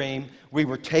 in the dream, we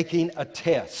were taking a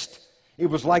test. It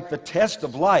was like the test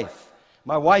of life,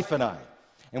 my wife and I.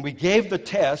 And we gave the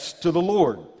test to the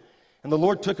Lord. And the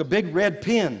Lord took a big red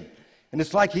pen, and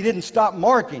it's like he didn't stop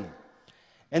marking.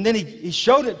 And then he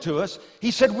showed it to us. He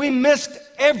said, we missed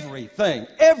everything.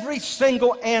 Every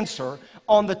single answer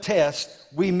on the test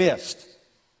we missed.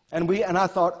 And I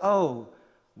thought, oh,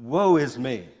 woe is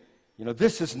me. You know,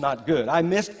 this is not good. I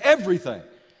missed everything.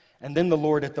 And then the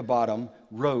Lord at the bottom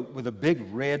wrote with a big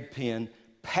red pen,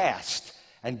 passed,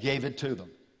 and gave it to them.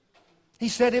 He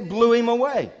said it blew him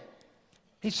away.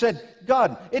 He said,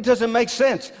 God, it doesn't make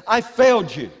sense. I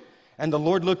failed you. And the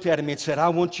Lord looked at him and said, I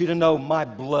want you to know my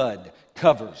blood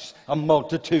covers a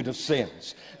multitude of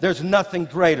sins. There's nothing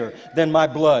greater than my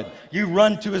blood. You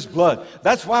run to his blood.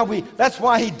 That's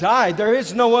why he died. There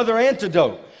is no other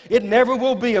antidote. It never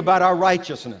will be about our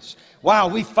righteousness. Wow,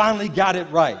 we finally got it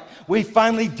right. We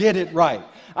finally did it right.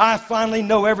 I finally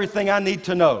know everything I need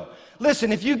to know.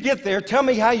 Listen, if you get there, tell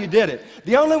me how you did it.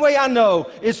 The only way I know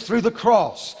is through the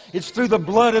cross. It's through the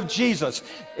blood of Jesus.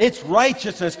 It's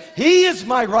righteousness. He is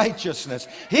my righteousness.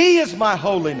 He is my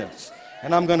holiness.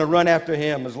 And I'm going to run after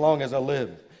him as long as I live.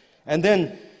 And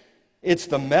then it's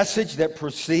the message that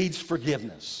precedes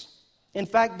forgiveness. In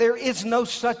fact, there is no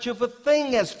such of a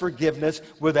thing as forgiveness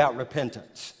without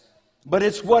repentance. But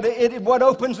it's what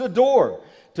opens the door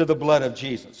to the blood of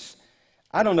Jesus.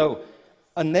 I don't know.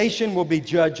 A nation will be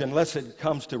judged unless it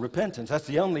comes to repentance. That's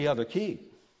the only other key.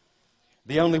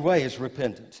 The only way is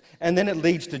repentance. And then it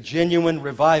leads to genuine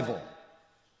revival.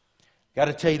 Got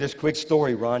to tell you this quick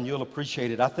story, Ron. You'll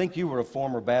appreciate it. I think you were a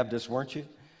former Baptist, weren't you?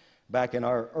 Back in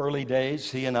our early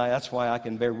days, he and I, that's why I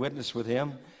can bear witness with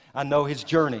him. I know his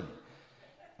journey.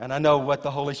 And I know what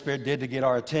the Holy Spirit did to get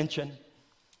our attention.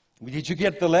 Did you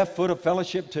get the left foot of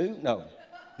fellowship too? No.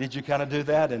 Did you kind of do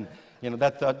that? And you know,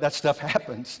 that stuff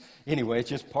happens. Anyway, it's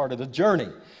just part of the journey.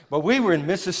 But we were in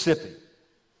Mississippi.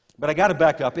 But I got to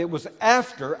back up. It was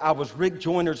after I was Rick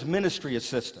Joyner's ministry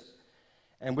assistant.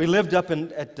 And we lived up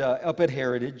at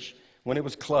Heritage when it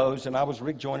was closed, and I was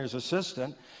Rick Joyner's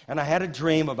assistant. And I had a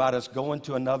dream about us going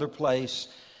to another place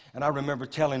And I remember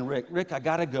telling Rick, I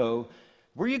got to go.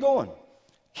 Where are you going?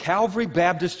 Calvary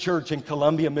Baptist Church in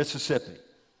Columbia, Mississippi.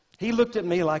 He looked at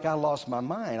me like I lost my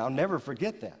mind. I'll never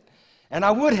forget that. And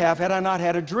I would have had I not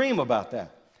had a dream about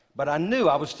that. But I knew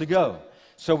I was to go.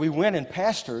 So we went and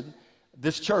pastored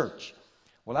this church.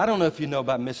 Well, I don't know if you know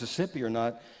about Mississippi or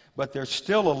not, but there's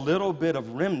still a little bit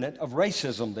of remnant of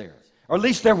racism there. Or at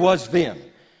least there was then.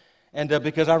 And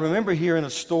because I remember hearing a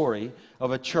story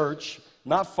of a church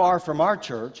not far from our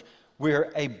church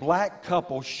where a black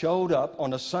couple showed up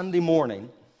on a Sunday morning,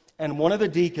 and one of the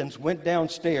deacons went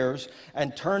downstairs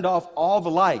and turned off all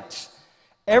the lights.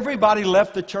 Everybody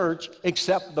left the church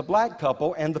except the black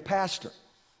couple and the pastor.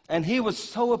 And he was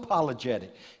so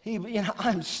apologetic.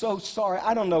 I'm so sorry.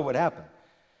 I don't know what happened.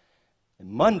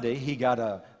 And Monday, he got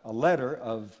a letter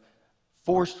of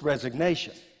forced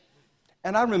resignation.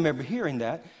 And I remember hearing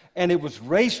that. And it was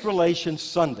Race Relations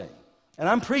Sunday. And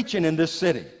I'm preaching in this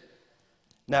city.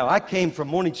 Now, I came from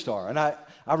Morning Star, and I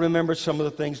remember some of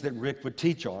the things that Rick would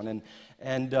teach on.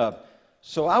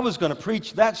 So I was going to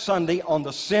preach that Sunday on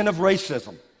the sin of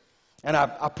racism. And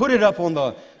I put it up on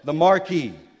the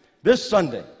marquee. This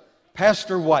Sunday,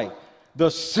 Pastor White, the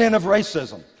sin of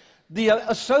racism. The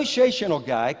associational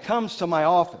guy comes to my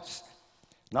office,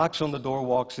 knocks on the door,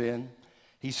 walks in.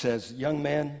 He says, young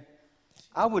man,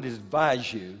 I would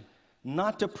advise you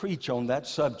not to preach on that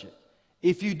subject.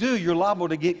 If you do, you're liable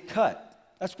to get cut.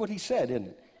 That's what he said, isn't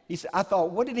it? He said, I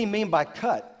thought, what did he mean by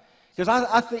cut? Because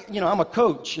I think, I'm a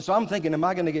coach, so I'm thinking, am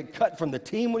I going to get cut from the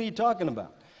team? What are you talking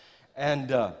about?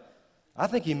 And I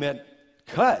think he meant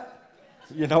cut.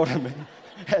 You know what I mean?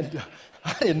 And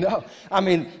I didn't know. I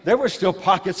mean, there were still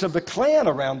pockets of the Klan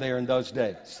around there in those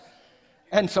days.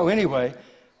 And so anyway,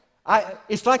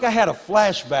 it's like I had a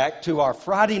flashback to our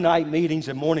Friday night meetings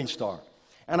at Morning Star.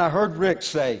 And I heard Rick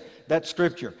say that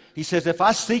scripture. He says, if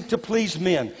I seek to please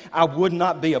men, I would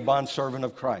not be a bondservant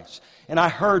of Christ. And I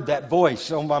heard that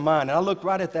voice on my mind. And I looked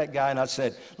right at that guy and I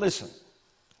said, listen,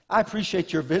 I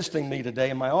appreciate your visiting me today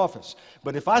in my office.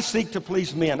 But if I seek to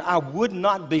please men, I would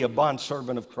not be a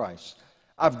bondservant of Christ.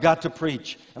 I've got to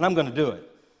preach, and I'm going to do it.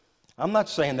 I'm not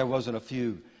saying there wasn't a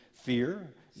few fear,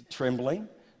 trembling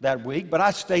that week, but I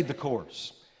stayed the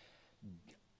course.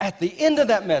 At the end of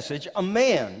that message, a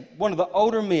man, one of the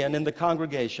older men in the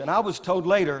congregation, I was told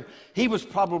later, he was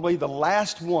probably the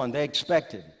last one they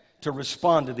expected to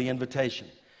respond to the invitation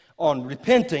on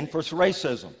repenting for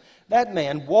racism. That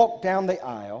man walked down the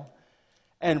aisle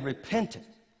and repented.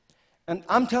 And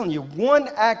I'm telling you, one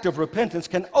act of repentance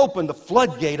can open the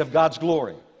floodgate of God's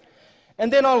glory.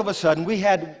 And then all of a sudden, we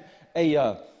had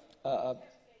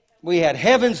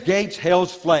Heaven's Gates,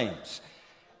 Hell's Flames.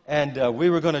 And we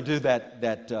were going to do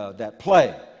that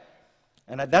play.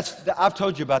 And I've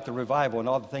told you about the revival and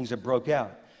all the things that broke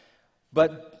out.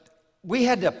 But we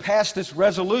had to pass this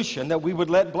resolution that we would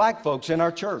let black folks in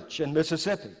our church in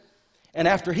Mississippi. And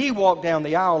after he walked down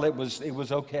the aisle, it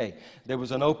was okay. There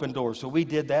was an open door. So we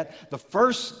did that. The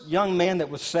first young man that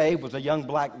was saved was a young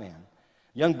black man,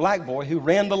 young black boy who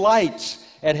ran the lights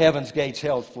at Heaven's Gates,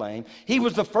 Hell's Flame. He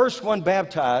was the first one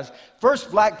baptized,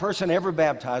 first black person ever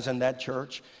baptized in that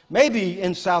church, maybe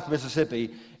in South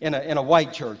Mississippi in a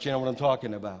white church, you know what I'm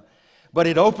talking about. But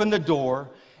it opened the door,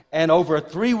 and over a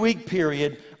 3-week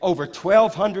period, over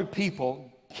 1,200 people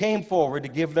came forward to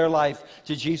give their life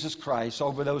to Jesus Christ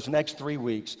over those next 3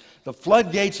 weeks. The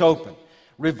floodgates opened.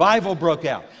 Revival broke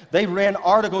out. They ran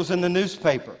articles in the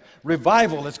newspaper.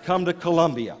 Revival has come to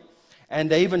Columbia. And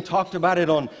they even talked about it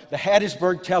on the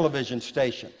Hattiesburg television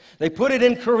station. They put it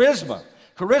in Charisma.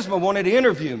 Charisma wanted to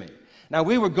interview me. Now,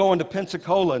 we were going to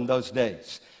Pensacola in those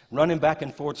days, running back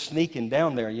and forth, sneaking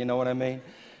down there, you know what I mean?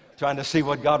 Trying to see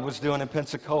what God was doing in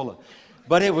Pensacola.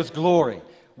 But it was glory.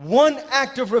 One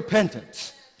act of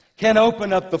repentance can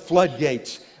open up the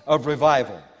floodgates of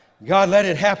revival. God, let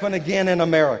it happen again in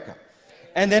America.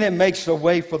 And then it makes the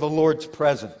way for the Lord's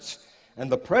presence.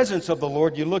 And the presence of the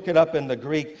Lord, you look it up in the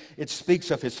Greek, it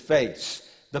speaks of His face,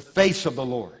 the face of the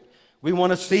Lord. We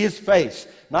want to see His face,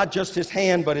 not just His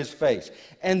hand, but His face.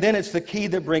 And then it's the key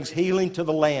that brings healing to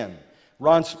the land.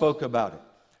 Ron spoke about it.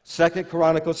 2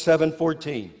 Chronicles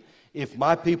 7:14. If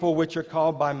my people which are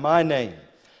called by my name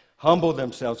humble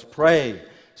themselves, pray,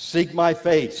 seek my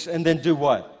face, and then do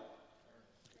what?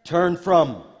 Turn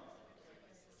from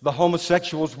the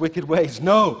homosexuals' wicked ways.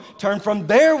 No, turn from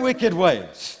their wicked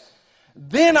ways.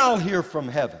 Then I'll hear from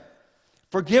heaven,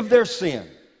 forgive their sin,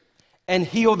 and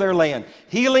heal their land.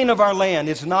 Healing of our land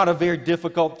is not a very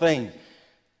difficult thing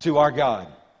to our God.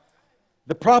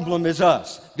 The problem is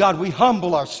us. God, we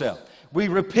humble ourselves. We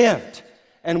repent,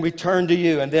 and we turn to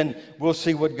you, and then we'll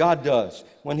see what God does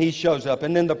when He shows up.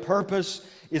 And then the purpose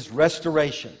is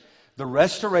restoration. the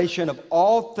restoration of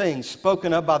all things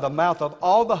spoken of by the mouth of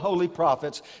all the holy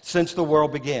prophets since the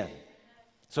world began.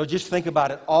 So just think about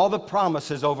it. All the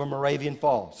promises over Moravian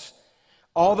Falls,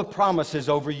 all the promises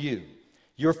over you,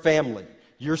 your family,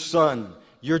 your son,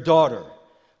 your daughter.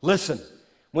 Listen,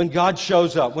 when God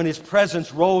shows up, when His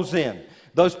presence rolls in,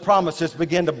 those promises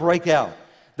begin to break out.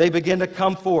 They begin to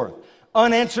come forth.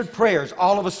 Unanswered prayers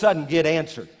all of a sudden get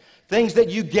answered. Things that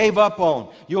you gave up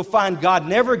on, you'll find God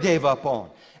never gave up on.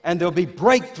 And there'll be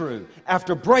breakthrough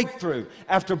after breakthrough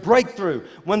after breakthrough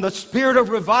when the spirit of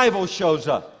revival shows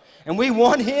up. And we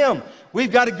want Him.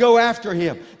 We've got to go after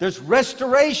Him. There's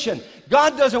restoration.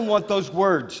 God doesn't want those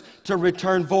words to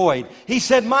return void. He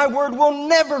said, my word will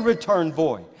never return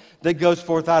void that goes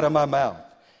forth out of my mouth.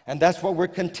 And that's what we're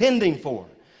contending for.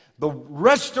 The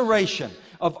restoration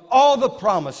of all the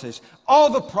promises, all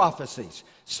the prophecies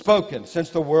spoken since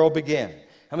the world began.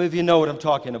 How many of you know what I'm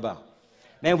talking about?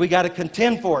 Man, we got to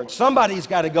contend for it. Somebody's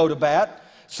got to go to bat.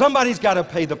 Somebody's got to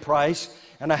pay the price.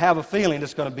 And I have a feeling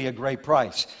it's going to be a great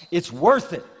price. It's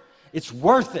worth it. It's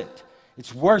worth it.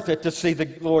 It's worth it to see the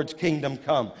Lord's kingdom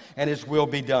come and His will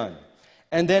be done.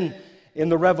 And then in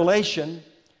the Revelation,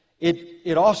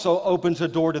 it also opens a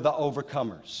door to the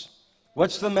overcomers.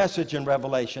 What's the message in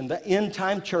Revelation? The end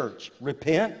time church.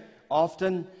 Repent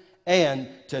often and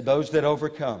to those that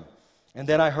overcome. And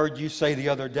then I heard you say the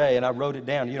other day, and I wrote it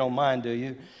down. You don't mind, do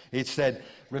you? It said,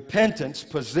 repentance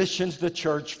positions the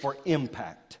church for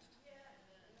impact.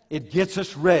 It gets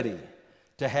us ready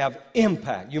to have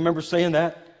impact. You remember saying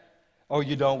that? Oh,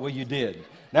 you don't? Well, you did.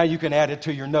 Now you can add it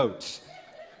to your notes.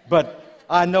 But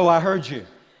I know I heard you.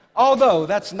 Although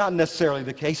that's not necessarily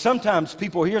the case. Sometimes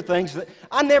people hear things that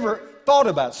I never thought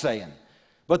about saying.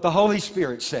 But the Holy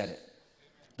Spirit said it.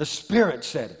 The Spirit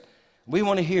said it. We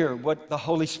want to hear what the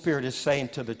Holy Spirit is saying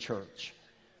to the church.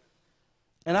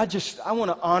 And I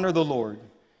want to honor the Lord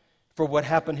for what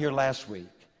happened here last week.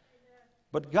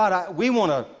 But God, we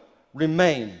want to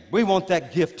remain. We want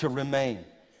that gift to remain.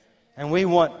 And we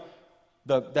want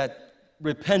that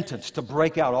repentance to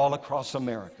break out all across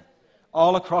America,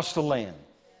 all across the land.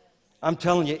 I'm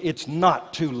telling you, it's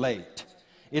not too late.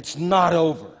 It's not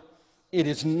over. It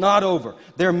is not over.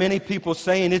 There are many people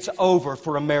saying it's over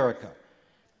for America.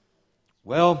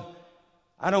 Well,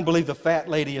 I don't believe the fat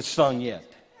lady has sung yet.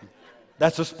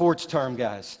 That's a sports term,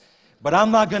 guys. But I'm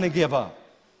not going to give up.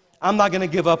 I'm not going to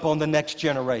give up on the next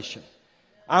generation.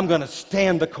 I'm going to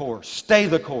stand the course, stay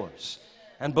the course,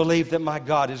 and believe that my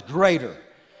God is greater.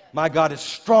 My God is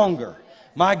stronger.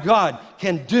 My God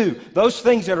can do those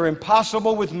things that are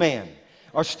impossible with man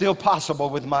are still possible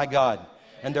with my God.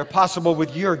 And they're possible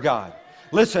with your God.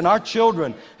 Listen, our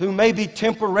children who may be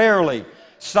temporarily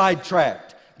sidetracked,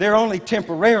 they're only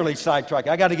temporarily sidetracked.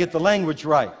 I got to get the language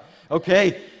right.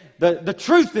 Okay? The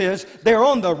truth is, they're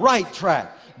on the right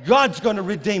track. God's going to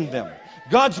redeem them.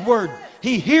 God's Word,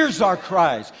 He hears our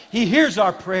cries. He hears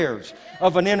our prayers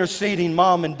of an interceding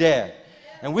mom and dad.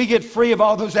 And we get free of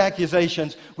all those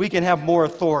accusations, we can have more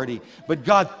authority. But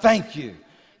God, thank you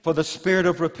for the spirit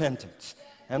of repentance.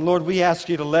 And Lord, we ask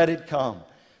you to let it come.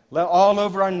 Let all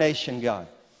over our nation, God.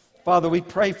 Father, we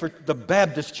pray for the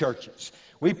Baptist churches.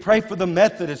 We pray for the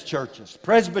Methodist churches,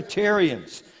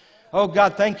 Presbyterians. Oh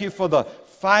God, thank you for the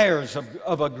fires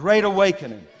of a great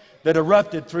awakening that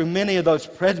erupted through many of those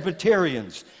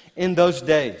Presbyterians in those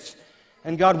days.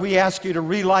 And God, we ask you to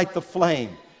relight the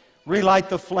flame. Relight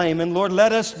the flame. And Lord,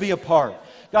 let us be a part.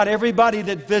 God, everybody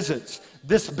that visits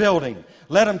this building,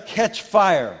 let them catch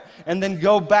fire and then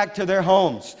go back to their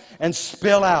homes and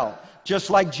spill out.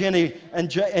 Just like Jenny and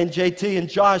JT and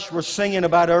Josh were singing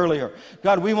about earlier.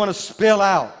 God, we want to spill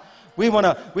out. We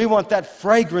want that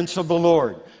fragrance of the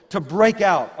Lord to break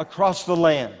out across the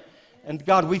land. And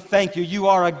God, we thank you. You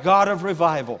are a God of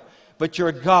revival, but you're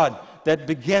a God that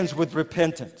begins with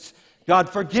repentance. God,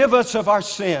 forgive us of our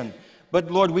sin. But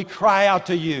Lord, we cry out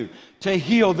to you to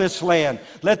heal this land.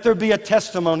 Let there be a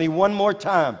testimony one more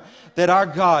time that our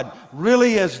God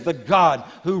really is the God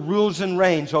who rules and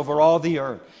reigns over all the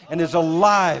earth and is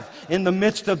alive in the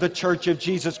midst of the church of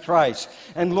Jesus Christ.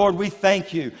 And Lord, we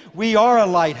thank you. We are a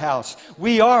lighthouse.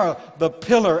 We are the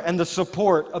pillar and the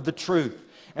support of the truth.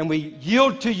 And we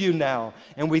yield to you now,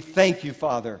 and we thank you,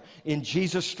 Father, in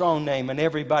Jesus' strong name, and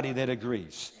everybody that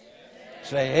agrees. Amen.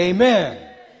 Say amen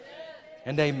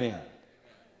and amen.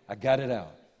 I got it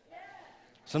out.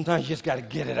 Sometimes you just got to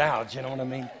get it out, you know what I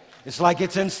mean? It's like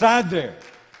it's inside there.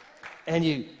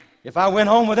 And if I went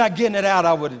home without getting it out,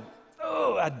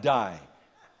 I'd die.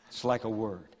 It's like a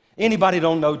word. Anybody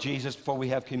don't know Jesus before we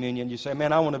have communion? You say,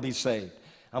 man, I want to be saved.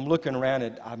 I'm looking around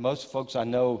at most folks I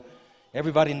know.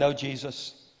 Everybody know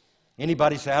Jesus?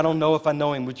 Anybody say, I don't know if I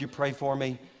know Him. Would you pray for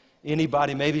me?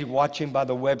 Anybody maybe watching by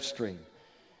the web stream,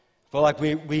 feel like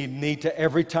we need to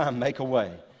every time make a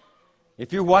way.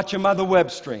 If you're watching by the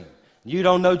web stream, you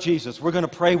don't know Jesus, we're going to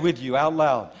pray with you out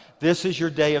loud. This is your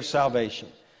day of salvation.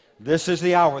 This is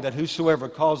the hour that whosoever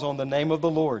calls on the name of the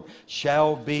Lord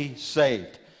shall be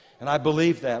saved. And I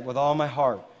believe that with all my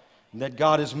heart, that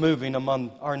God is moving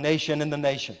among our nation and the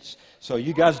nations. So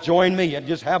you guys join me and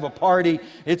just have a party.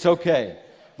 It's okay.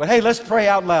 But hey, let's pray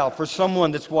out loud for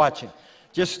someone that's watching.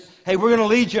 Just, hey, we're going to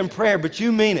lead you in prayer, but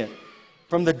you mean it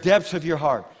from the depths of your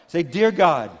heart. Say, dear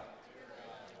God,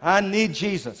 I need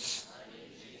Jesus.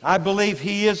 I believe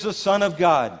He is the Son of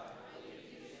God,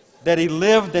 that He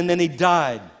lived and then He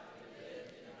died,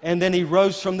 and then He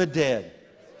rose from the dead.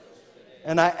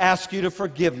 And I ask you to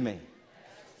forgive me.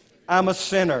 I'm a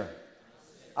sinner.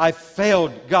 I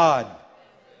failed God.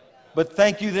 But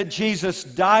thank you that Jesus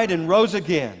died and rose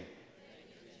again.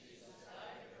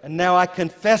 And now I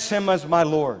confess Him as my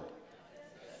Lord.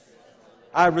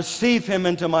 I receive Him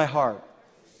into my heart.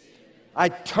 I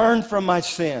turn from my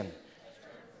sin.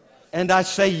 And I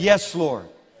say, yes, Lord.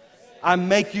 I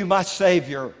make you my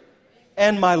Savior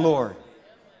and my Lord.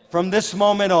 From this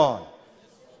moment on,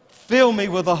 fill me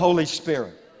with the Holy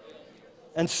Spirit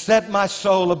and set my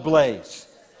soul ablaze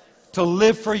to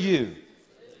live for you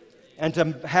and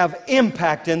to have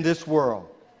impact in this world.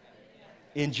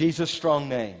 In Jesus' strong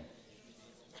name,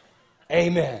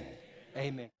 amen.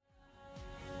 Amen.